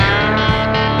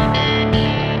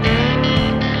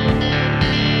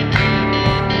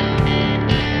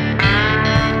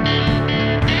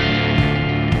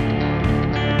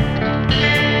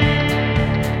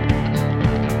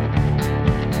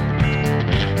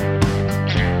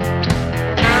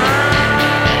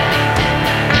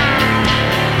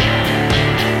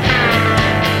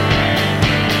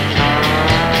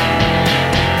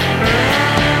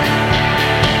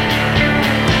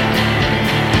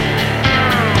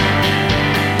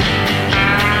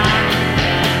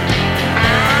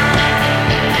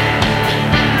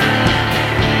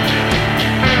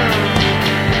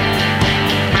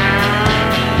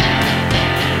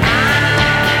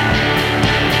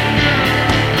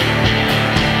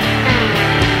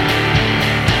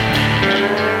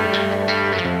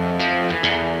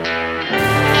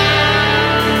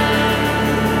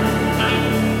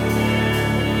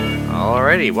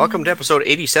welcome to episode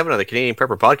 87 of the Canadian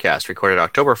Prepper Podcast, recorded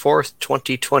October 4th,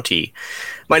 2020.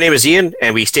 My name is Ian,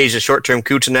 and we staged a short-term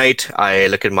coup tonight. I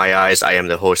look in my eyes, I am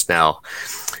the host now.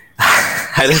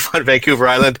 I live on Vancouver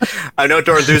Island. I'm an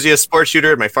outdoor enthusiast, sports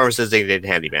shooter, and my farmer's designated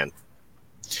handyman.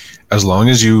 As long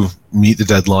as you meet the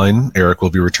deadline, Eric will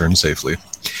be returned safely.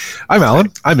 I'm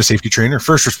Alan. I'm a safety trainer,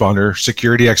 first responder,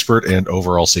 security expert, and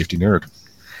overall safety nerd.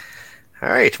 All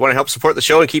right. Want to help support the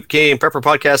show and keep Canadian Prepper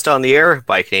Podcast on the air?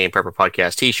 Buy a Canadian Prepper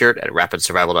Podcast t-shirt at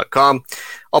rapidsurvival.com.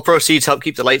 All proceeds help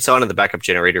keep the lights on and the backup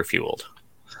generator fueled.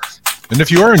 And if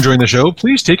you are enjoying the show,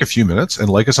 please take a few minutes and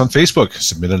like us on Facebook.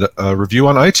 Submit a review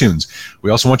on iTunes.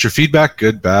 We also want your feedback,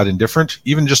 good, bad, indifferent,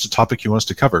 even just a topic you want us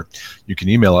to cover. You can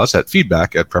email us at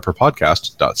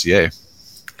feedback@prepperpodcast.ca.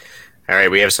 All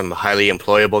right. We have some highly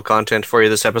employable content for you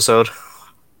this episode.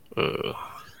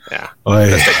 Yeah.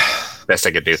 Best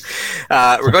I could do.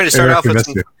 We're going to start off with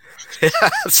some...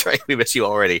 That's right. We miss you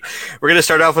already. We're going to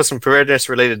start off with some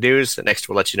preparedness-related news. Next,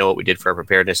 we'll let you know what we did for our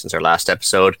preparedness since our last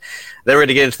episode. Then we're going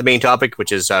to get into the main topic,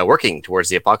 which is working towards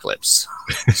the apocalypse.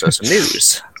 So some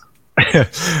news.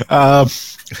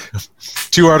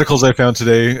 Two articles I found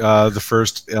today. The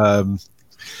first,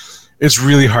 it's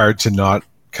really hard to not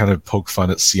kind of poke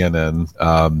fun at CNN.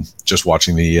 Just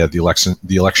watching the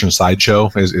election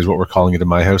sideshow is what we're calling it in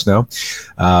my house now.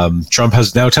 Trump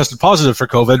has now tested positive for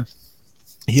COVID.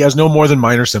 He has no more than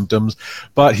minor symptoms,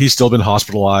 but he's still been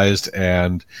hospitalized,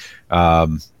 and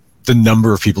the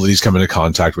number of people that he's come into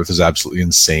contact with is absolutely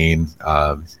insane,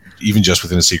 even just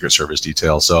within a Secret Service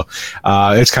detail. So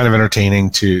it's kind of entertaining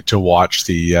to watch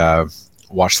the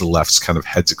left's kind of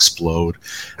heads explode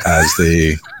as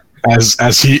they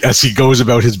as he goes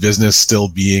about his business, still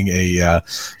being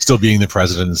the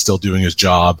president and still doing his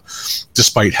job,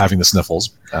 despite having the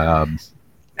sniffles. And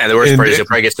the worst part is he'll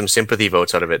probably get some sympathy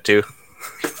votes out of it too.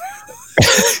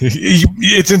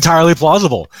 It's entirely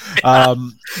plausible,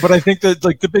 but I think that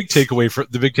the big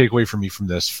takeaway for me from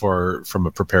this, from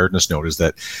a preparedness note, is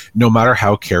that no matter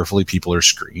how carefully people are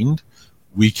screened,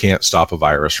 we can't stop a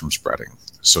virus from spreading.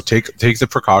 So take the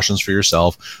precautions for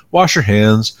yourself. Wash your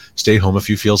hands. Stay home if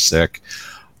you feel sick.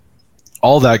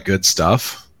 All that good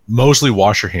stuff. Mostly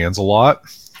wash your hands a lot.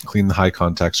 Clean the high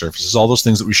contact surfaces. All those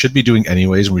things that we should be doing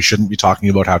anyways, and we shouldn't be talking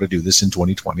about how to do this in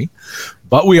 2020,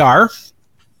 but we are.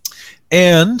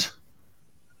 And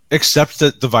accept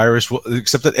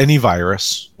that any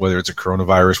virus, whether it's a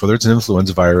coronavirus, whether it's an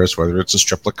influenza virus, whether it's a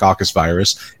streptococcus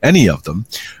virus, any of them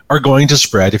are going to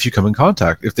spread if you come in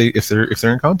contact, if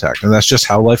they're in contact, and that's just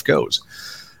how life goes.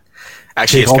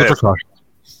 Actually, it's kind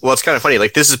of funny.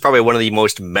 Like, this is probably one of the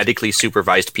most medically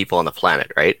supervised people on the planet,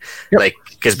 right? Yep. Like,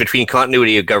 because between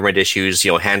continuity of government issues,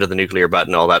 handle the nuclear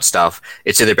button, all that stuff,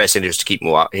 it's in their best interest to keep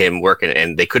him working,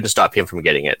 and they couldn't stop him from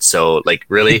getting it. So, like,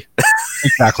 really?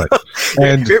 Exactly.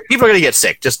 And people are going to get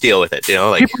sick. Just deal with it.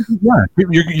 You're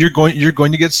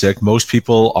going to get sick. Most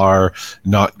people are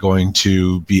not going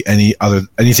to be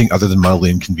anything other than mildly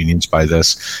inconvenienced by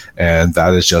this, and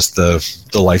that is just the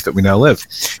life that we now live.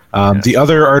 The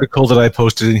other article that I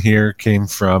posted in here came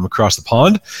from across the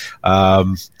pond.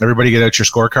 Everybody get out your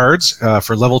scorecards.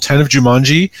 For level 10 of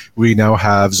Jumanji, we now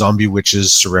have zombie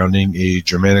witches surrounding a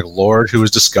Germanic lord who was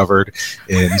discovered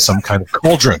in some kind of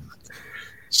cauldron.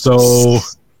 So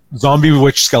zombie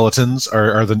witch skeletons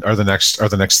are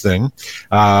the next thing.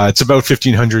 It's about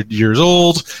 1,500 years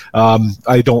old.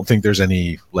 I don't think there's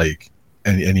any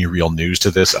real news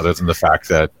to this other than the fact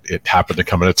that it happened to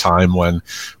come at a time when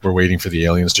we're waiting for the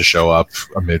aliens to show up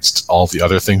amidst all the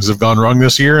other things that have gone wrong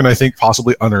this year, and I think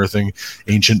possibly unearthing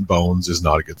ancient bones is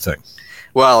not a good thing.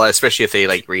 Well, especially if they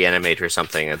reanimate or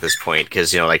something at this point,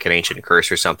 because like an ancient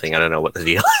curse or something. I don't know what the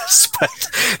deal is, but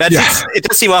it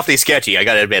does seem awfully sketchy. I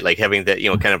got to admit, having that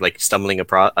kind of stumbling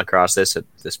across this at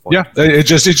this point. Yeah, it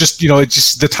just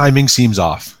the timing seems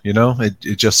off.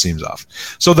 It just seems off.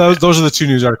 So those are the two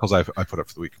news articles I put up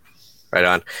for the week. Right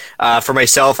on. For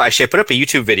myself, actually, I put up a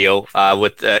YouTube video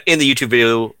with in the YouTube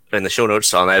video. In the show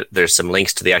notes on that, there's some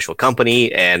links to the actual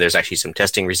company, and there's actually some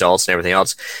testing results and everything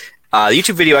else. The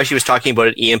YouTube video actually was talking about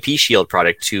an EMP shield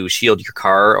product to shield your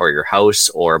car or your house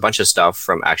or a bunch of stuff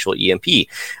from actual EMP.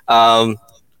 I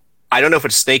don't know if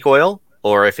it's snake oil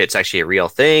or if it's actually a real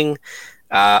thing.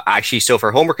 So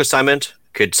for homework assignment,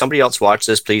 could somebody else watch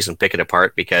this, please, and pick it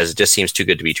apart, because it just seems too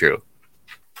good to be true.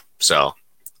 So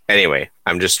anyway,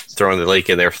 I'm just throwing the link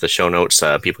in there for the show notes.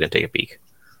 People can take a peek.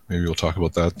 Maybe we'll talk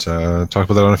about that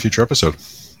on a future episode.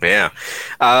 Yeah.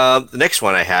 The next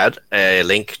one I had a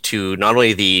link to not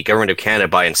only the Government of Canada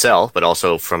buy and sell, but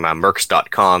also from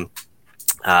Mercs.com.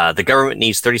 The government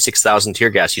needs 36,000 tear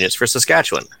gas units for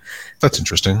Saskatchewan. That's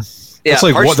interesting. Yeah, that's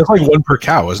like one per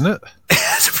cow, isn't it?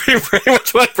 that's pretty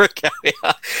much one per cow.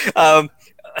 Yeah.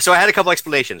 So I had a couple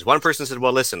explanations. One person said,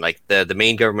 well, listen, like the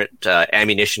main government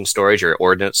ammunition storage or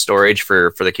ordnance storage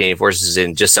for the Canadian Forces is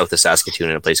in just south of Saskatoon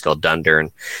in a place called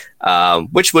Dundurn,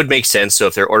 which would make sense. So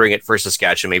if they're ordering it for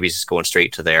Saskatchewan, maybe it's going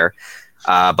straight to there.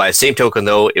 By the same token,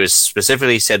 though, it was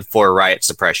specifically said for riot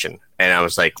suppression. And I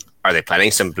was like, are they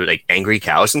planning some like angry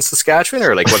cows in Saskatchewan,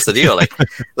 or like what's the deal?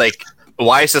 like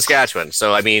why Saskatchewan?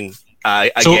 So I mean,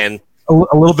 again.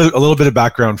 A little bit of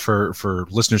background for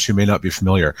listeners who may not be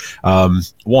familiar.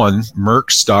 One,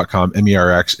 Merx.com,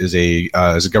 MERX is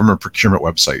a government procurement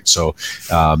website. So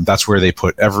that's where they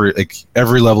put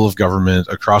every level of government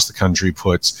across the country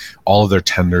puts all of their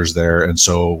tenders there. And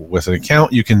so with an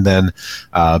account, you can then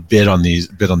bid on these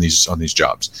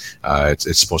jobs.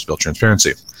 It's supposed to build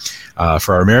transparency.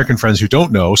 For our American friends who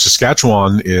don't know,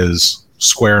 Saskatchewan is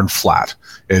square and flat.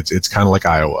 It's kind of like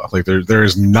Iowa. Like there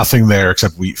is nothing there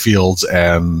except wheat fields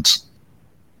and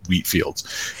wheat fields.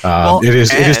 It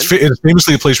is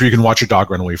famously a place where you can watch your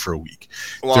dog run away for a week.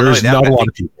 Well, there's not a lot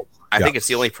of people. I think it's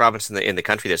the only province in the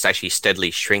country that's actually steadily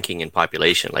shrinking in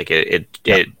population. Like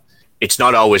it's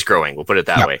not always growing. We'll put it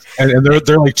that way. And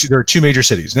there are two major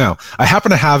cities. Now, I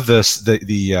happen to have the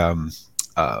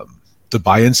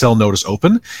buy and sell notice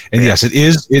open, and yes, it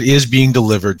is being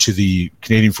delivered to the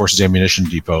Canadian Forces Ammunition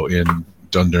Depot in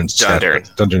Dundurn,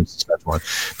 Saskatchewan,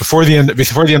 before the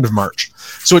end of March.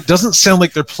 So it doesn't sound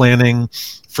like they're planning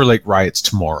for like riots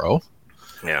tomorrow.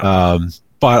 Yeah.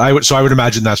 But I would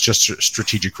imagine that's just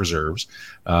strategic reserves.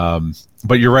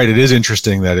 But you're right. It is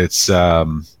interesting that it's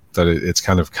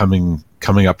kind of coming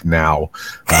up now,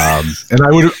 and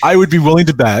I would be willing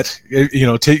to bet,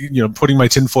 putting my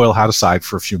tinfoil hat aside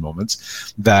for a few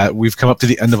moments, that we've come up to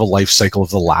the end of a life cycle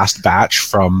of the last batch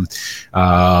from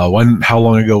how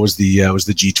long ago was the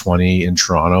G20 in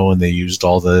Toronto, and they used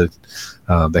all the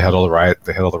they had all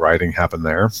the rioting happen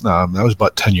there. That was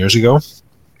about 10 years ago.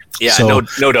 Yeah, so,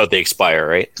 no doubt they expire,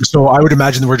 right? So I would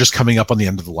imagine that we're just coming up on the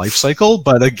end of the life cycle,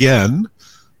 but again,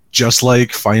 just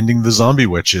like finding the zombie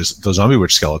witch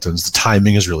skeletons, the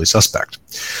timing is really suspect.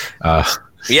 And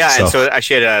so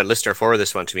actually I had a listener forward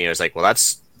this one to me. I was like, well,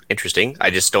 that's interesting. I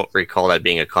just don't recall that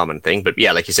being a common thing. But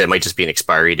yeah, like you said, it might just be an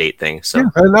expiry date thing. So,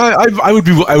 and I would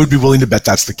be willing to bet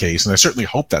that's the case, and I certainly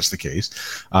hope that's the case.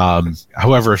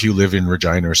 However, if you live in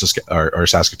Regina or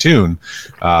Saskatoon,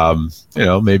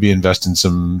 maybe invest in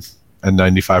some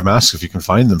N95 masks if you can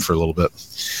find them for a little bit.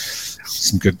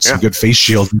 Some good face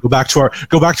shields. Go back to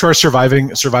our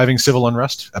surviving civil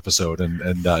unrest episode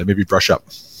and maybe brush up.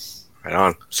 Right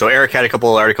on. So Eric had a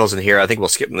couple articles in here. I think we'll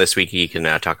skip them this week. He can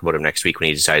talk about them next week when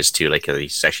he decides to. Like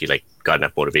he's actually got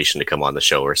enough motivation to come on the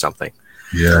show or something.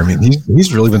 Yeah, I mean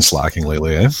he's really been slacking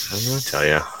lately, eh? I'll tell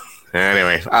you.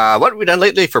 Anyway, what have we done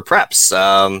lately for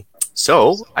preps?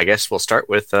 So I guess we'll start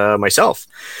with myself.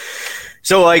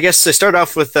 So I guess I start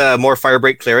off with more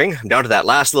firebreak clearing. I'm down to that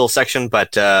last little section,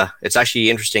 but it's actually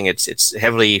interesting. It's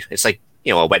like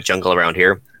a wet jungle around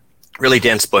here, really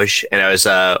dense bush, and I was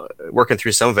working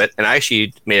through some of it, and I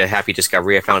actually made a happy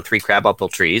discovery. I found 3 crabapple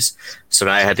trees, so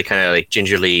now I had to kind of like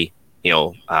gingerly,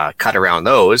 cut around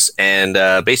those, and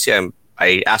basically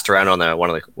I asked around on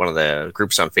one of the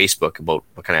groups on Facebook about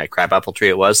what kind of crabapple tree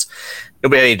it was.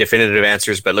 Nobody had any definitive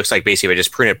answers, but it looks like basically if I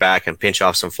just prune it back and pinch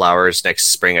off some flowers next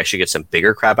spring, I should get some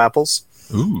bigger crabapples.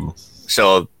 Ooh.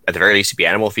 So at the very least, it'd be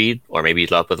animal feed, or maybe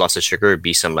with lots of sugar, it'd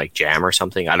be some like jam or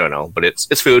something. I don't know, but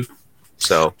it's food.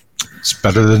 So it's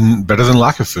better than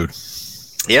lack of food.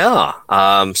 Yeah.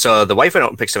 So the wife went out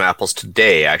and picked some apples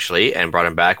today, actually, and brought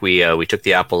them back. We took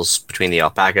the apples between the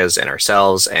alpacas and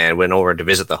ourselves and went over to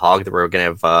visit the hog that we were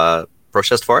going to have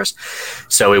processed for us.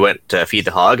 So we went to feed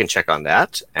the hog and check on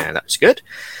that, and that was good.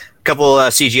 A couple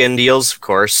CGN deals, of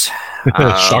course.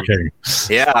 Shocking.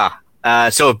 Yeah.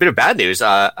 So a bit of bad news,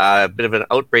 a bit of an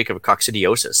outbreak of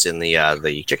coccidiosis in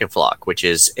the chicken flock, which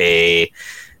is a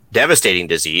devastating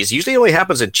disease. Usually only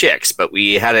happens in chicks, but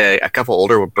we had a couple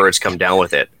older birds come down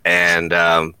with it, and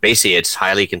basically it's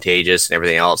highly contagious and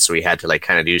everything else. So we had to like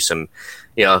kind of do some,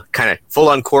 kind of full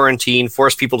on quarantine,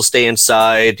 force people to stay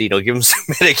inside, give them some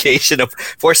medication,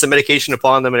 force the medication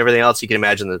upon them and everything else. You can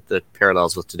imagine the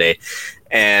parallels with today.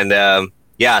 And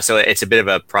so it's a bit of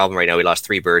a problem right now. We lost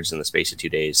 3 birds in the space of 2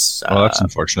 days. Oh, that's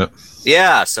unfortunate.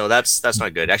 Yeah, so that's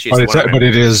not good. Actually, but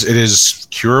it is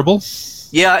curable.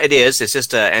 Yeah, it is. It's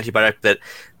just an antibiotic that,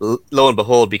 lo and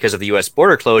behold, because of the U.S.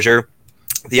 border closure,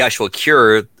 the actual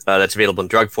cure that's available in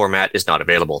drug format is not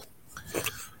available.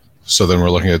 So then we're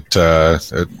looking at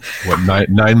what,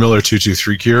 9mm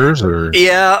 223 cures, or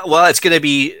Yeah, well, it's going to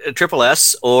be a triple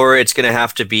S, or it's going to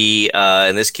have to be,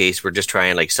 in this case, we're just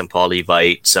trying like some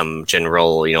polyvite, some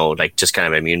general, like just kind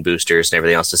of immune boosters and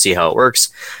everything else to see how it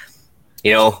works.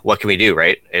 What can we do,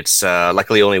 right? It's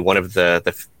luckily only one of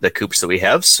the coops that we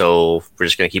have, so we're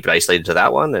just going to keep it isolated to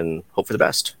that one and hope for the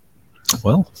best.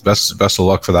 Well, best of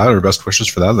luck for that, or best wishes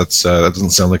for that. That doesn't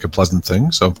sound like a pleasant thing.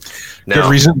 So, No.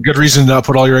 good reason to not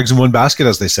put all your eggs in one basket,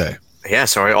 as they say. Yeah,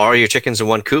 so all your chickens in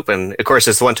one coop, and of course,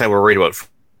 it's the one time we're worried about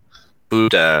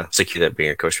food security. That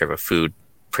being, of course, we have a food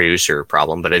producer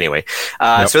problem. But anyway,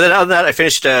 So then other than that, I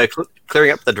finished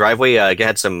clearing up the driveway. I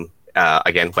had some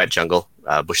again wet jungle.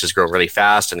 Bushes grow really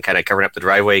fast and kind of covering up the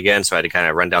driveway again, so I had to kind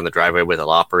of run down the driveway with the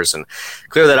loppers and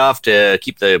clear that off to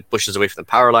keep the bushes away from the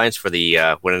power lines for the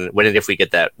when and if we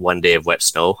get that one day of wet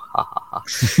snow.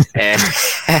 and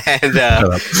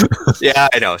yeah,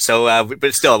 I know. So,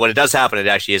 but still, when it does happen, it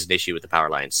actually is an issue with the power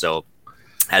lines. So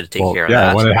I had to take care of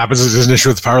that. Yeah, when it happens, it's an issue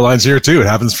with the power lines here too. It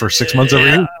happens for 6 months every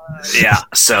year. Yeah.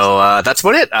 So that's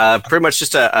about it. Pretty much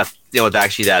just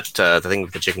actually the thing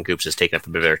with the chicken coops is taking up a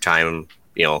bit of their time.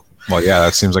 Well, yeah,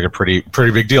 that seems like a pretty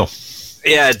big deal.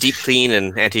 Yeah, deep clean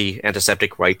and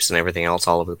antiseptic wipes and everything else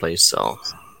all over the place. So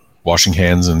washing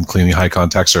hands and cleaning high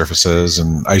contact surfaces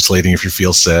and isolating if you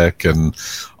feel sick and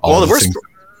all the worst.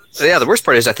 The worst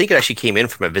part is I think it actually came in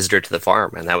from a visitor to the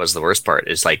farm, and that was the worst part.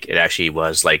 Is like it actually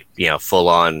was like full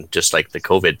on just like the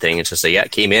COVID thing. It's just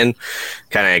it came in,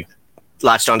 kind of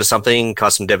latched onto something,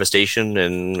 caused some devastation,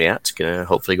 and it's gonna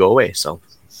hopefully go away. So.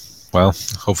 Well,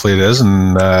 hopefully it is,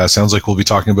 and sounds like we'll be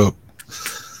talking about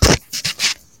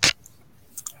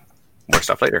more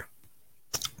stuff later.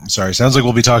 Sounds like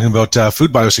we'll be talking about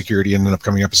food biosecurity in an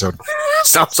upcoming episode.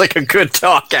 Sounds like a good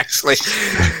talk, actually.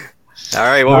 All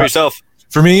right, what about yourself?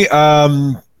 For me,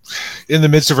 in the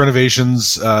midst of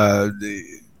renovations,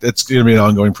 it's going to be an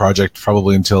ongoing project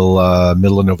probably until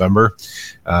middle of November.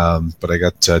 But I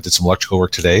did some electrical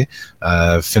work today.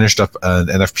 Finished up an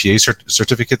NFPA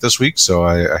certificate this week, so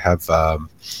I have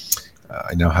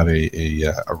I now have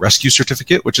a rescue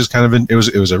certificate, which is kind of it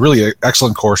was a really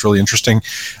excellent course, really interesting.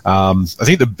 I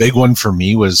think the big one for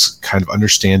me was kind of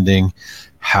understanding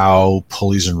how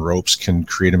pulleys and ropes can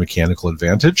create a mechanical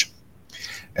advantage,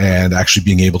 and actually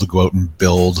being able to go out and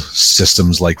build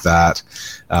systems like that.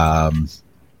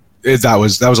 That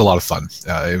was a lot of fun.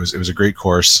 It was a great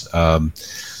course.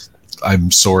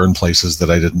 I'm sore in places that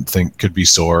I didn't think could be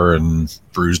sore, and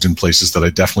bruised in places that I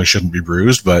definitely shouldn't be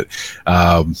bruised. But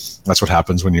that's what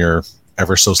happens when you're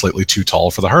ever so slightly too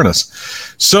tall for the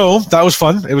harness. So that was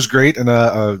fun. It was great, and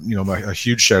a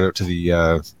huge shout out to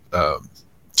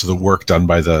the work done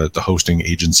by the hosting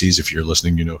agencies. If you're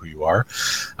listening, you know who you are.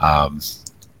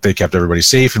 They kept everybody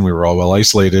safe, and we were all well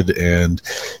isolated, and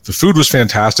the food was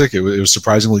fantastic. It was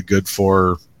surprisingly good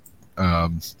for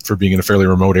being in a fairly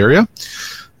remote area,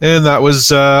 and that was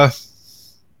about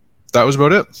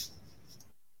it.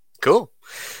 Cool.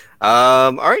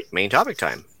 All right, main topic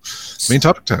time.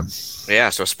 Yeah,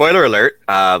 so spoiler alert,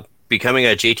 becoming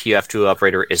a JTF2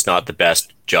 operator is not the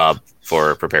best job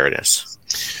for preparedness.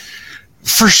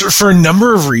 For sure, for a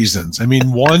number of reasons. I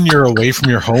mean, one, you're away from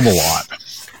your home a lot.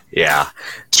 Yeah.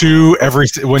 Two,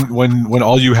 everything when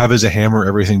all you have is a hammer,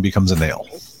 everything becomes a nail.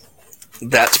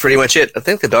 That's pretty much it. I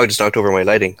think the dog just knocked over my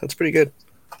lighting. That's pretty good.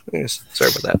 Anyways,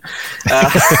 sorry about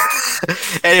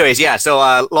that. Anyways, yeah.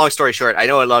 So, long story short, I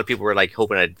know a lot of people were like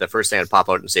hoping the first thing I'd pop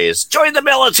out and say is join the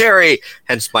military.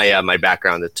 Hence my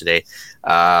background today.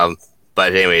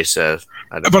 But anyways, I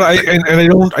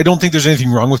don't think there's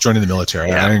anything wrong with joining the military.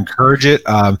 Yeah. I encourage it.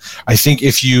 I think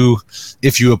if you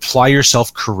apply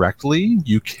yourself correctly,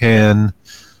 you can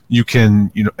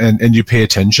and you pay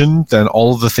attention, then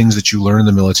all of the things that you learn in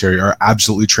the military are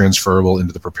absolutely transferable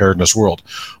into the preparedness world.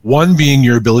 One being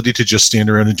your ability to just stand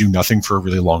around and do nothing for a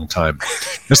really long time.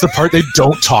 That's the part they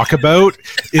don't talk about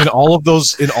in all of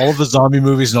the zombie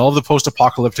movies and all of the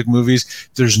post-apocalyptic movies.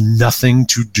 There's nothing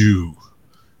to do.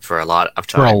 For a lot of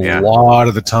time. Lot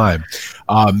of the time.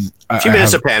 A few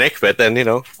minutes of panic, but then,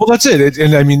 Well, that's it.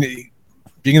 And I mean,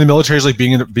 being in the military is like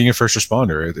being a first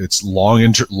responder. It's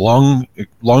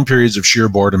long periods of sheer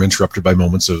boredom interrupted by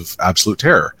moments of absolute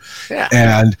terror. Yeah.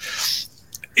 And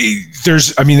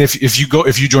if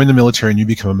you join the military and you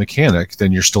become a mechanic,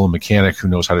 then you're still a mechanic who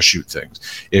knows how to shoot things.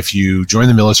 If you join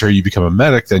the military, you become a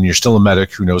medic, then you're still a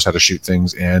medic who knows how to shoot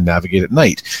things and navigate at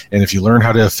night. And if you learn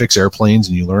how to fix airplanes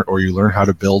and you learn how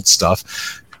to build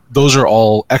stuff, those are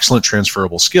all excellent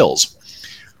transferable skills.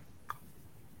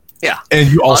 Yeah.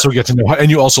 And you also get to know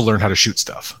and you also learn how to shoot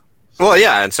stuff. Well,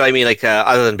 yeah, and so I mean, like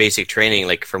other than basic training,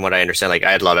 like from what I understand, like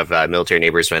I had a lot of military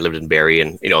neighbors when I lived in Barrie,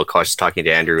 and of course, talking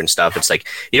to Andrew and stuff, it's like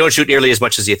you don't shoot nearly as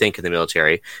much as you think in the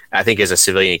military. I think as a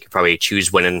civilian, you can probably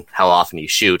choose when and how often you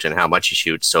shoot and how much you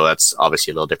shoot, so that's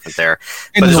obviously a little different there.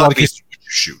 But there's a lot of cases you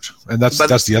shoot, and that's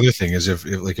the other thing is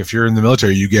if you're in the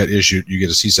military, you get a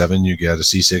C7, you get a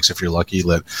C6 if you're lucky,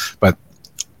 but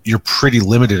you're pretty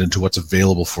limited into what's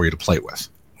available for you to play with.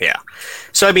 Yeah.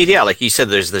 So, I mean, yeah, like you said,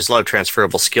 there's a lot of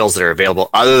transferable skills that are available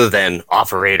other than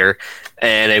operator.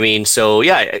 And I mean, so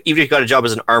yeah, even if you got a job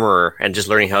as an armorer and just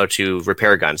learning how to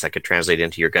repair guns, that could translate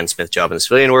into your gunsmith job in the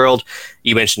civilian world.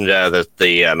 You mentioned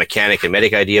the mechanic and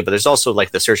medic idea, but there's also like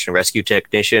the search and rescue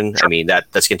technician. Sure. I mean,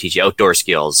 that's going to teach you outdoor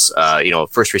skills,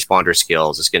 first responder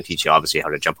skills. It's going to teach you obviously how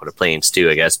to jump out of planes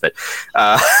too, I guess. But,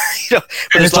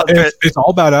 it's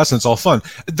all badass and it's all fun.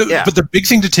 But the big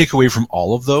thing to take away from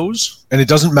all of those, and it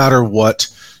doesn't matter what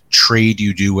trade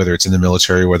you do, whether it's in the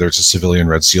military, whether it's a civilian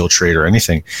Red SEAL trade or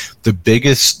anything, the big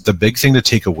thing to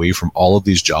take away from all of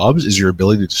these jobs is your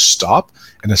ability to stop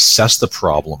and assess the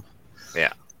problem.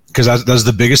 Yeah. Because that's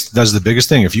the biggest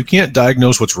thing. If you can't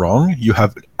diagnose what's wrong, you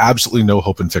have absolutely no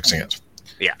hope in fixing it.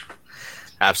 Yeah,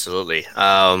 absolutely.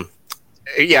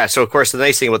 Yeah, so of course the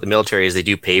nice thing about the military is they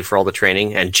do pay for all the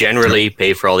training and generally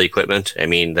pay for all the equipment, I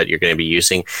mean, that you're going to be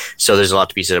using. So there's a lot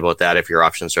to be said about that if your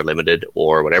options are limited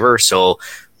or whatever. So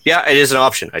yeah, it is an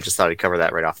option. I just thought I'd cover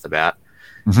that right off the bat.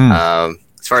 Mm-hmm.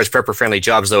 As far as prepper-friendly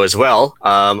jobs, though, as well,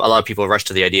 a lot of people rush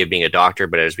to the idea of being a doctor,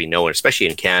 but as we know, especially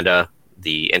in Canada,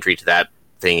 the entry to that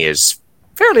thing is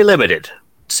fairly limited,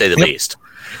 to say the least.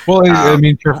 Well, I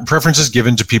mean, preference is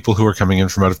given to people who are coming in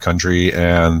from out of country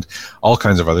and all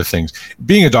kinds of other things.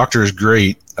 Being a doctor is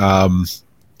great,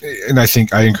 and I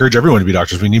think I encourage everyone to be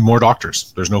doctors. We need more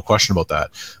doctors. There's no question about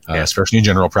that, especially in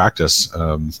general practice.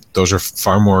 Those are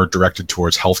far more directed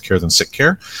towards healthcare than sick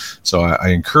care. So I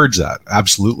encourage that,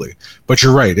 absolutely. But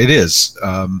you're right, it is.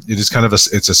 It is kind of a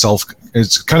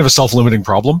self-limiting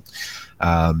problem,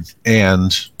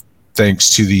 and thanks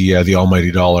to the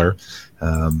almighty dollar.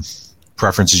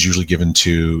 Preference is usually given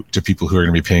to people who are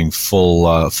going to be paying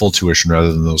full tuition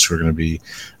rather than those who are going to be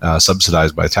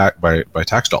subsidized by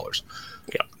tax dollars.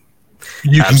 Yeah,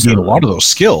 you can gain a lot of those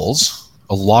skills,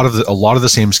 a lot of the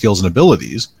same skills and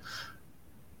abilities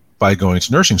by going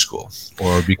to nursing school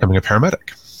or becoming a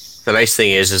paramedic. The nice thing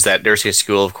is that nursing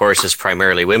school, of course, is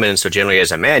primarily women. So generally,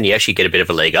 as a man, you actually get a bit of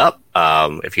a leg up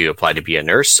if you apply to be a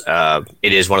nurse.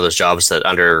 It is one of those jobs that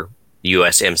under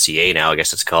USMCA now, I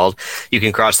guess it's called, you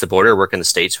can cross the border, work in the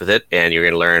States with it, and you're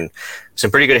going to learn some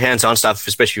pretty good hands-on stuff,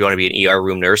 especially if you want to be an ER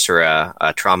room nurse or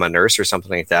a trauma nurse or something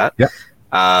like that. Yeah.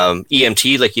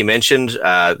 EMT, like you mentioned,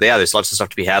 there's lots of stuff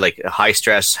to be had, like high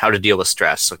stress, how to deal with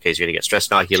stress. Okay, so you're going to get stress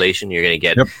inoculation, you're going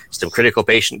to get some critical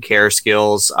patient care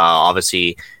skills,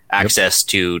 obviously access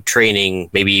to training,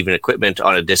 maybe even equipment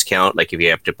on a discount, like if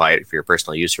you have to buy it for your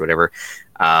personal use or whatever.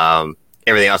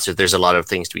 Everything else, there's a lot of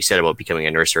things to be said about becoming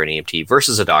a nurse or an EMT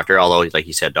versus a doctor, although, like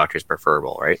you said, doctor is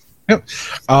preferable, right? Yep.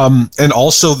 And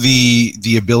also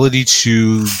the ability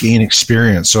to gain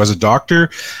experience. So as a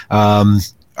doctor,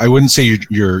 I wouldn't say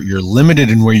you're limited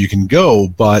in where you can go,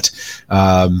 but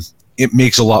it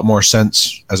makes a lot more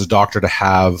sense as a doctor to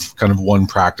have kind of one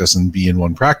practice and be in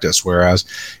one practice. Whereas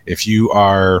if you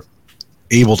are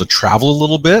able to travel a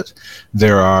little bit,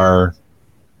 there are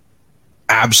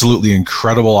absolutely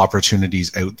incredible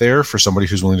opportunities out there for somebody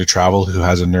who's willing to travel, who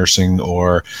has a nursing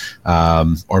or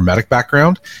medic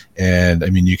background. And I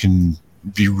mean, you can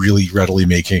be really readily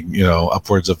making,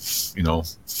 upwards of,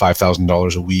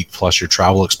 $5,000 a week plus your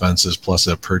travel expenses plus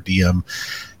a per diem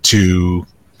to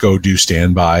go do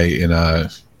standby in a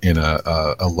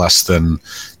less than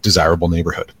desirable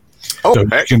neighborhood. Oh,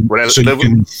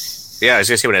 yeah, I was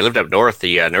gonna say when I lived up north,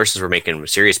 the nurses were making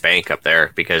serious bank up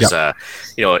there because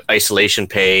isolation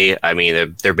pay. I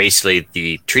mean, they're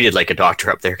basically treated like a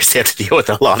doctor up there because they have to deal with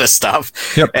a lot of stuff.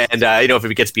 Yep. And if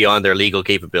it gets beyond their legal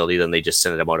capability, then they just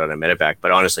send them out on a medevac.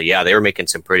 But honestly, yeah, they were making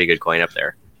some pretty good coin up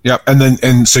there. Yeah,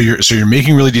 and so you're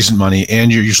making really decent money,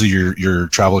 and you're usually your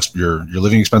travel your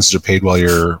living expenses are paid while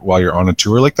you're on a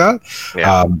tour like that.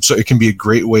 Yeah. So it can be a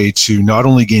great way to not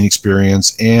only gain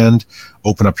experience and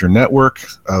open up your network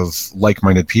of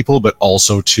like-minded people, but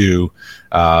also to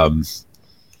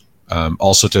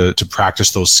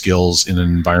practice those skills in an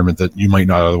environment that you might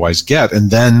not otherwise get, and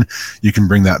then you can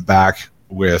bring that back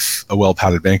with a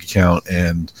well-padded bank account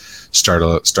and start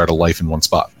a life in one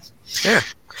spot. Yeah.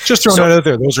 Just throwing that out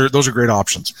there. Those are great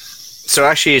options. So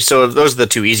those are the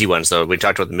two easy ones, though. We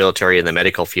talked about the military and the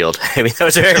medical field. I mean,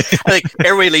 those are, I think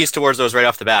everybody leans towards those right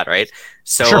off the bat, right?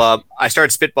 So sure. I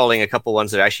started spitballing a couple ones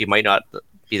that actually might not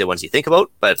be the ones you think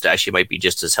about, but actually might be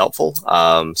just as helpful.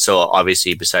 So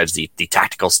obviously, besides the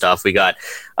tactical stuff, we got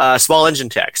small engine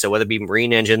tech. So whether it be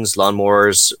marine engines,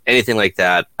 lawnmowers, anything like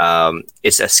that,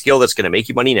 it's a skill that's going to make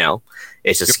you money now.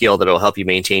 It's a skill that will help you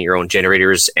maintain your own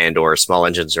generators and or small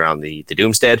engines around the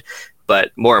Doomstead.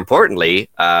 But more importantly,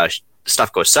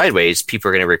 stuff goes sideways, people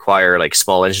are going to require like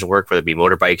small engine work, whether it be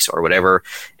motorbikes or whatever.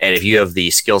 And if you have the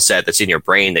skill set that's in your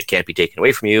brain that can't be taken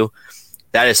away from you,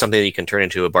 that is something that you can turn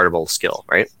into a barterable skill,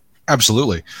 right?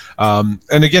 Absolutely. And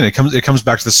again, it comes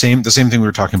back to the same thing we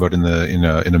were talking about in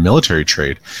a military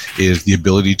trade, is the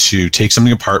ability to take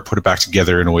something apart, put it back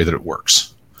together in a way that it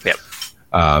works. Yep.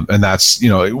 And that's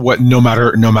no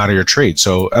matter your trade.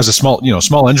 So as a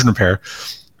small engine repair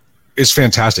is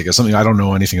fantastic. It's something I don't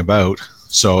know anything about.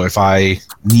 So if I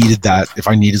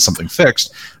needed something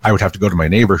fixed, I would have to go to my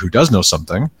neighbor who does know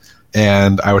something,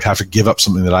 and I would have to give up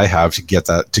something that I have to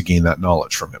gain that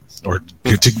knowledge from him, or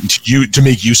to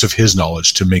make use of his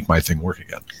knowledge to make my thing work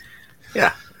again.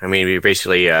 Yeah. I mean, we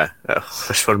basically,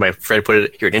 that's what my friend put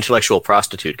it, you're an intellectual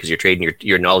prostitute because you're trading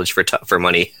your knowledge for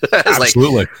money.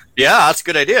 Absolutely. Like, yeah, that's a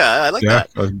good idea. I like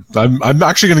that. I'm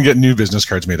actually going to get new business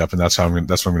cards made up, and that's what I'm going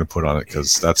to put on it,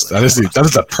 because that is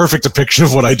the perfect depiction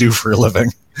of what I do for a living.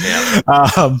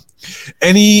 Yeah.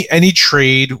 Any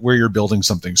trade where you're building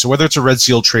something, so whether it's a Red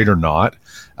Seal trade or not,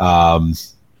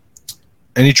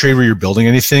 any trade where you're building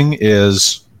anything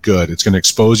is good. It's going to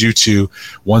expose you to,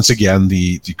 once again,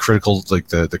 the critical, like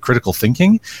the critical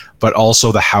thinking, but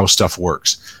also the how stuff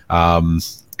works.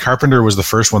 Carpenter was the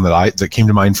first one that came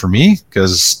to mind for me,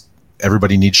 because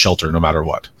everybody needs shelter no matter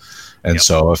what. And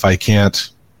so if I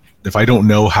don't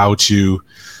know how to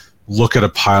look at a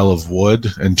pile of wood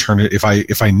and turn it, if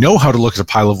I know how to look at a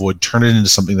pile of wood, turn it into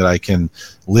something that I can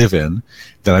live in,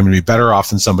 then I'm going to be better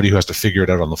off than somebody who has to figure it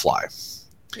out on the fly.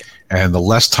 And the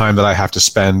less time that I have to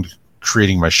spend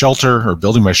creating my shelter or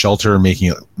building my shelter and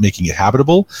making it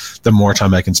habitable, the more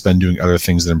time I can spend doing other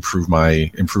things that improve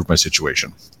my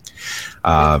situation.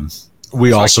 I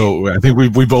think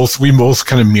we both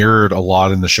kind of mirrored a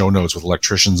lot in the show notes with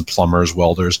electricians, plumbers,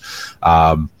 welders.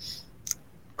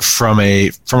 From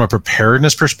a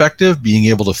preparedness perspective, being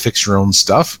able to fix your own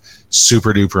stuff,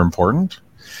 super duper important.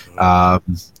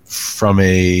 From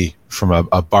a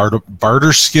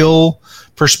barter skill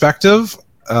perspective,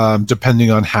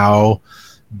 depending on how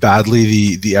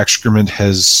badly the excrement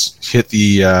has hit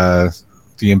the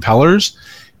impellers,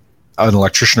 an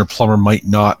electrician or plumber might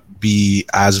not be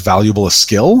as valuable a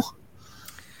skill.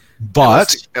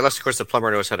 But unless of course the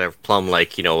plumber knows how to plumb,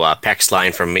 like, PEX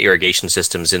line from irrigation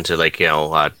systems into, like,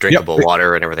 drinkable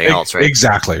water and everything else, right?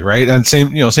 Exactly, right. And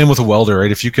same with a welder,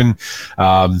 right? If you can,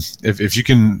 if you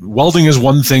can, welding is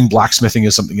one thing, blacksmithing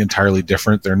is something entirely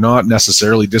different. They're not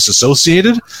necessarily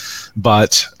disassociated,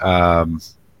 but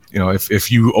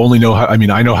if you only know how,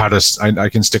 I know how to, I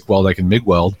can stick weld, I can MIG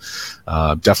weld.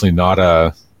 Definitely not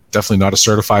a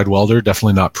certified welder.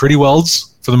 Definitely not pretty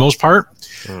welds for the most part.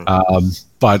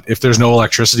 But if there's no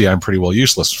electricity, I'm pretty well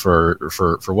useless for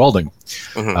welding.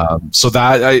 So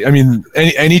that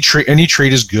any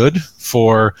trade is good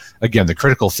for, again, the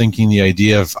critical thinking, the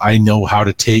idea of I know how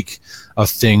to take a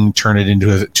thing, turn it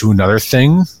into another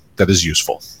thing that is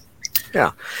useful.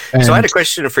 Yeah. So I had a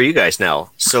question for you guys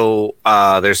now. So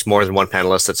there's more than one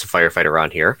panelist that's a firefighter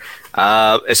around here.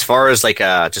 As far as like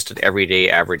just an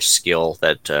everyday average skill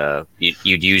that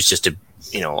you'd use just to,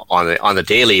 on the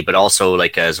daily, but also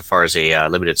like as far as a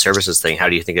limited services thing, how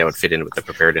do you think that would fit in with the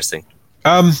preparedness thing?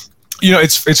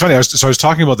 It's funny. I was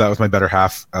talking about that with my better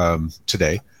half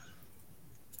today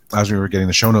as we were getting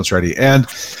the show notes ready. And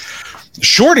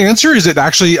short answer is, it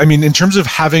actually, in terms of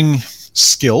having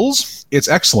skills, it's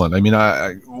excellent.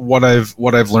 What I've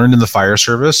learned in the fire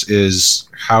service is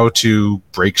how to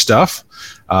break stuff,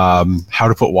 how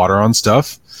to put water on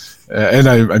stuff. And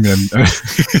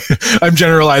I'm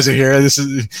generalizing here. This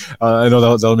is I know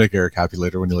that'll make Eric happy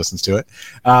later when he listens to it.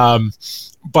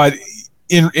 But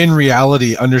in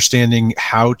reality, understanding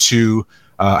how to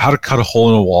cut a hole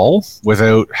in a wall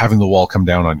without having the wall come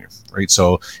down on you, right?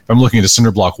 So if I'm looking at a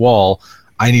cinder block wall,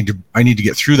 I need to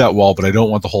get through that wall, but I don't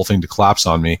want the whole thing to collapse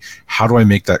on me. How do I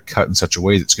make that cut in such a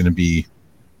way that's going to be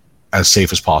as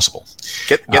safe as possible?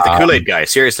 Get the Kool-Aid guy.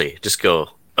 Seriously, just go.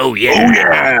 Oh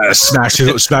yeah! Smash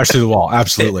through the wall.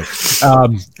 Absolutely.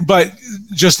 But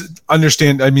just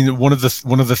understand. One of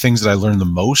the things that I learned the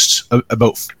most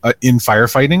about in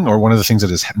firefighting, or one of the things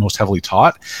that is most heavily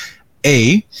taught,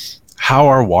 how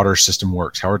our water system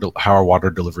works, how our water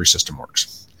delivery system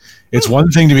works. It's one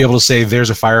thing to be able to say there's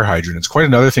a fire hydrant. It's quite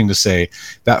another thing to say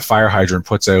that fire hydrant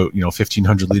puts out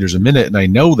 1,500 liters a minute, and I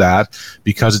know that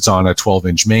because it's on a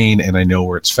 12-inch main and I know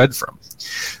where it's fed from.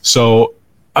 So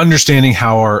understanding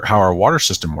how our water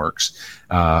system works.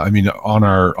 I mean,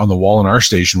 on the wall in our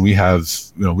station, we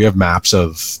have maps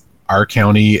of our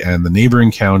county and the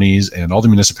neighboring counties and all the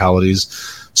municipalities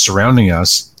surrounding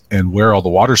us and where all the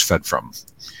water's fed from,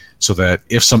 so that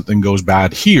if something goes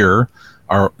bad here,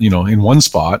 in one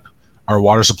spot, our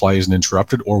water supply isn't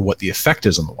interrupted, or what the effect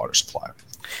is on the water supply.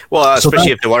 Well,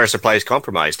 especially if the water supply is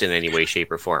compromised in any way,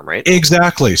 shape, or form, right?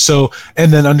 Exactly. So,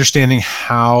 and then understanding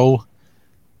how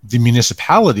the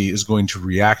municipality is going to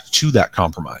react to that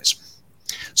compromise.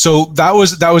 So that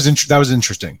was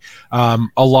interesting. A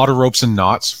lot of ropes and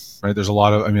knots, right? There's a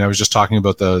lot of. I mean, I was just talking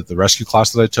about the rescue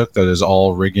class that I took. That is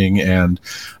all rigging and,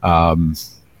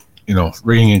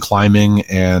 rigging and climbing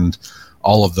and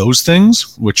all of those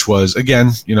things, which was, again,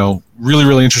 really,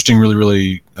 really interesting, really,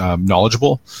 really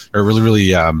knowledgeable, or really, really,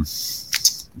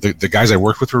 the guys I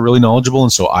worked with were really knowledgeable.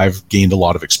 And so I've gained a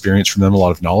lot of experience from them, a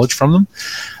lot of knowledge from them.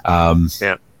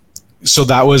 Yeah. So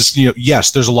that was,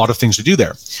 yes, there's a lot of things to do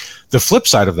there. The flip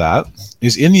side of that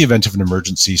is, in the event of an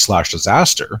emergency /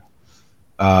 disaster,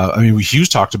 Hughes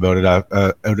talked about it out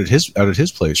at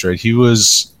his place, right? He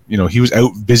was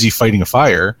out busy fighting a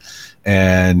fire,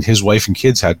 and his wife and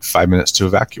kids had 5 minutes to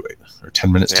evacuate, or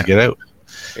 10 minutes to get out.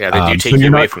 Yeah, they do take you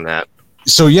away from that.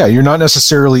 So yeah, you're not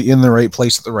necessarily in the right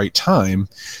place at the right time,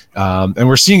 and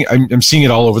I'm seeing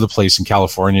it all over the place in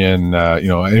California, and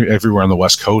everywhere on the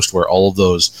West Coast, where all of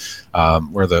those,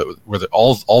 where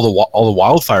all the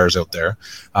wildfires out there,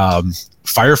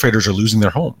 firefighters are losing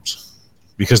their homes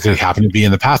because they happen to be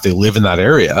in the path. They live in that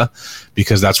area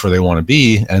because that's where they want to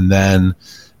be, and then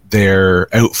they're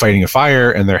out fighting a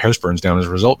fire, and their house burns down as a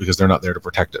result because they're not there to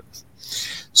protect it.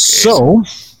 So,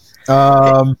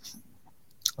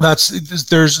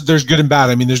 there's good and bad.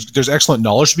 I mean, there's excellent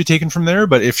knowledge to be taken from there,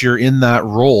 but if you're in that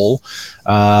role,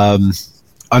 you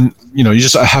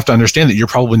just have to understand that you're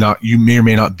probably not. You may or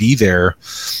may not be there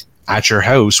at your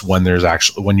house when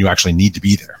you actually need to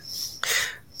be there.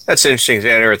 That's interesting.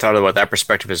 I never thought about that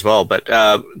perspective as well. But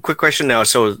quick question now.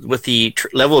 So with the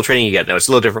level of training you get now, it's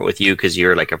a little different with you because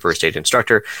you're like a first aid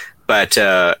instructor. But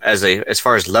as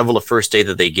far as level of first aid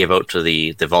that they give out to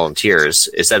the volunteers,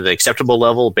 is that an acceptable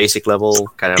level, basic level,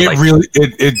 kind of?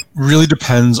 It really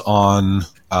depends on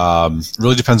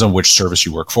which service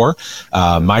you work for.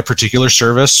 My particular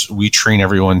service, we train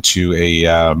everyone to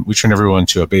a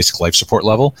basic life support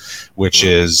level, which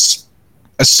is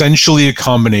essentially a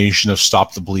combination of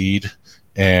stop the bleed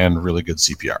and really good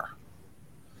CPR,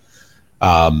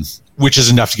 which is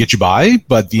enough to get you by.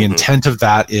 But the intent of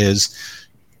that is,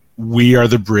 we are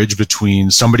the bridge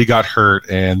between somebody got hurt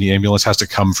and the ambulance has to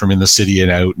come from in the city and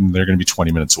out, and they're going to be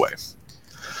 20 minutes away.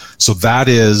 So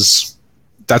that's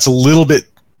a little bit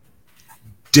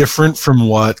different from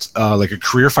what like a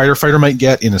career firefighter might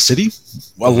get in a city.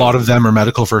 A lot of them are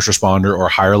medical first responder or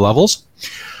higher levels,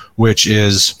 which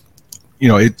is,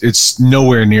 it's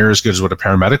nowhere near as good as what a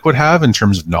paramedic would have in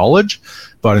terms of knowledge,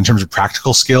 but in terms of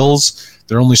practical skills,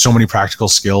 there are only so many practical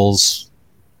skills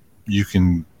you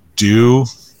can do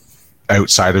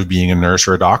outside of being a nurse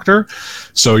or a doctor.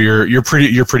 So you're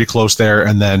pretty close there,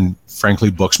 and then frankly,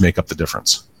 books make up the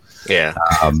difference. Yeah.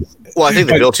 Well, I think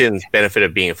the built-in benefit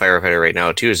of being a firefighter right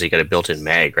now too is you got a built-in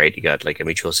MAG, right? You got like a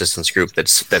mutual assistance group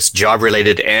that's job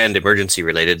related and emergency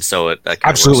related. So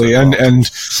absolutely, and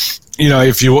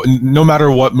if no matter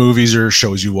what movies or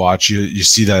shows you watch, you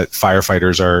see that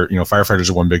firefighters are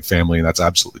one big family, and that's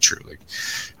absolutely true. Like,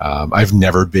 I've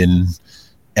never been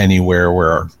anywhere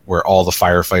where all the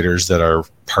firefighters that are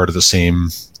part of the same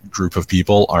group of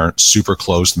people aren't super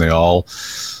close, and they all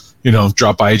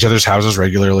drop by each other's houses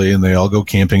regularly, and they all go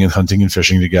camping and hunting and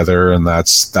fishing together, and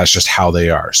that's just how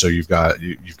they are. So you've got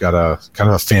a kind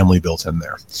of a family built in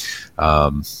there.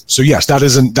 So yes, that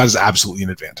is absolutely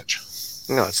an advantage.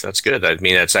 No, that's good. I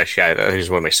mean, that's actually I think it's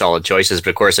one of my solid choices.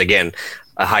 But of course, again,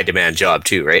 a high demand job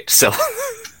too, right? So,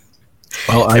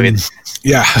 well,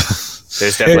 yeah,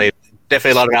 there's definitely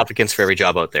a lot of applicants for every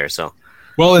job out there. So,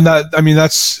 well, and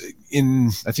that's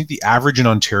I think the average in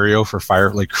Ontario for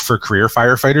for career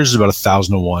firefighters is about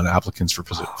 1,001 applicants for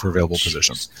available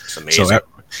positions. It's amazing. So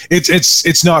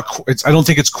it's not. I don't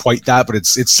think it's quite that, but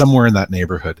it's somewhere in that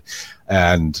neighborhood.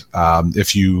 And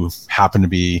if you happen to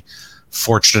be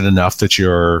fortunate enough that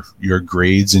your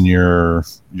grades and your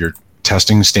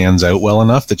testing stands out well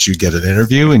enough that you get an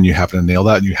interview and you happen to nail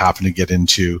that, and you happen to get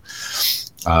into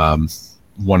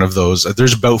one of those,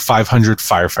 there's about 500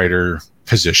 firefighter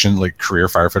position, like career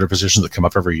firefighter positions that come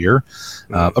up every year,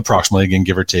 approximately, again,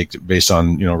 give or take, based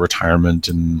on retirement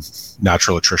and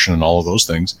natural attrition and all of those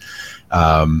things.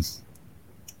 But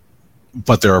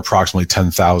there are approximately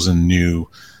 10,000 new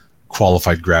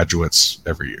qualified graduates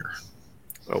every year.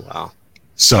 Oh wow!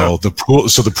 So the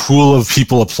pool of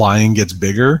people applying gets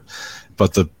bigger,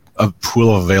 but the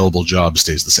pool of available jobs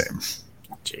stays the same.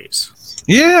 Jeez.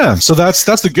 Yeah, so that's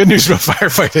the good news about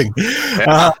firefighting.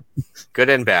 Yeah. Good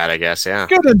and bad, I guess. Yeah.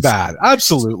 Good and bad,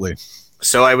 absolutely.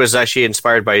 So I was actually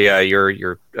inspired by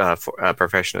your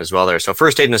profession as well there. So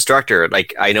first aid instructor,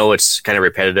 like I know it's kind of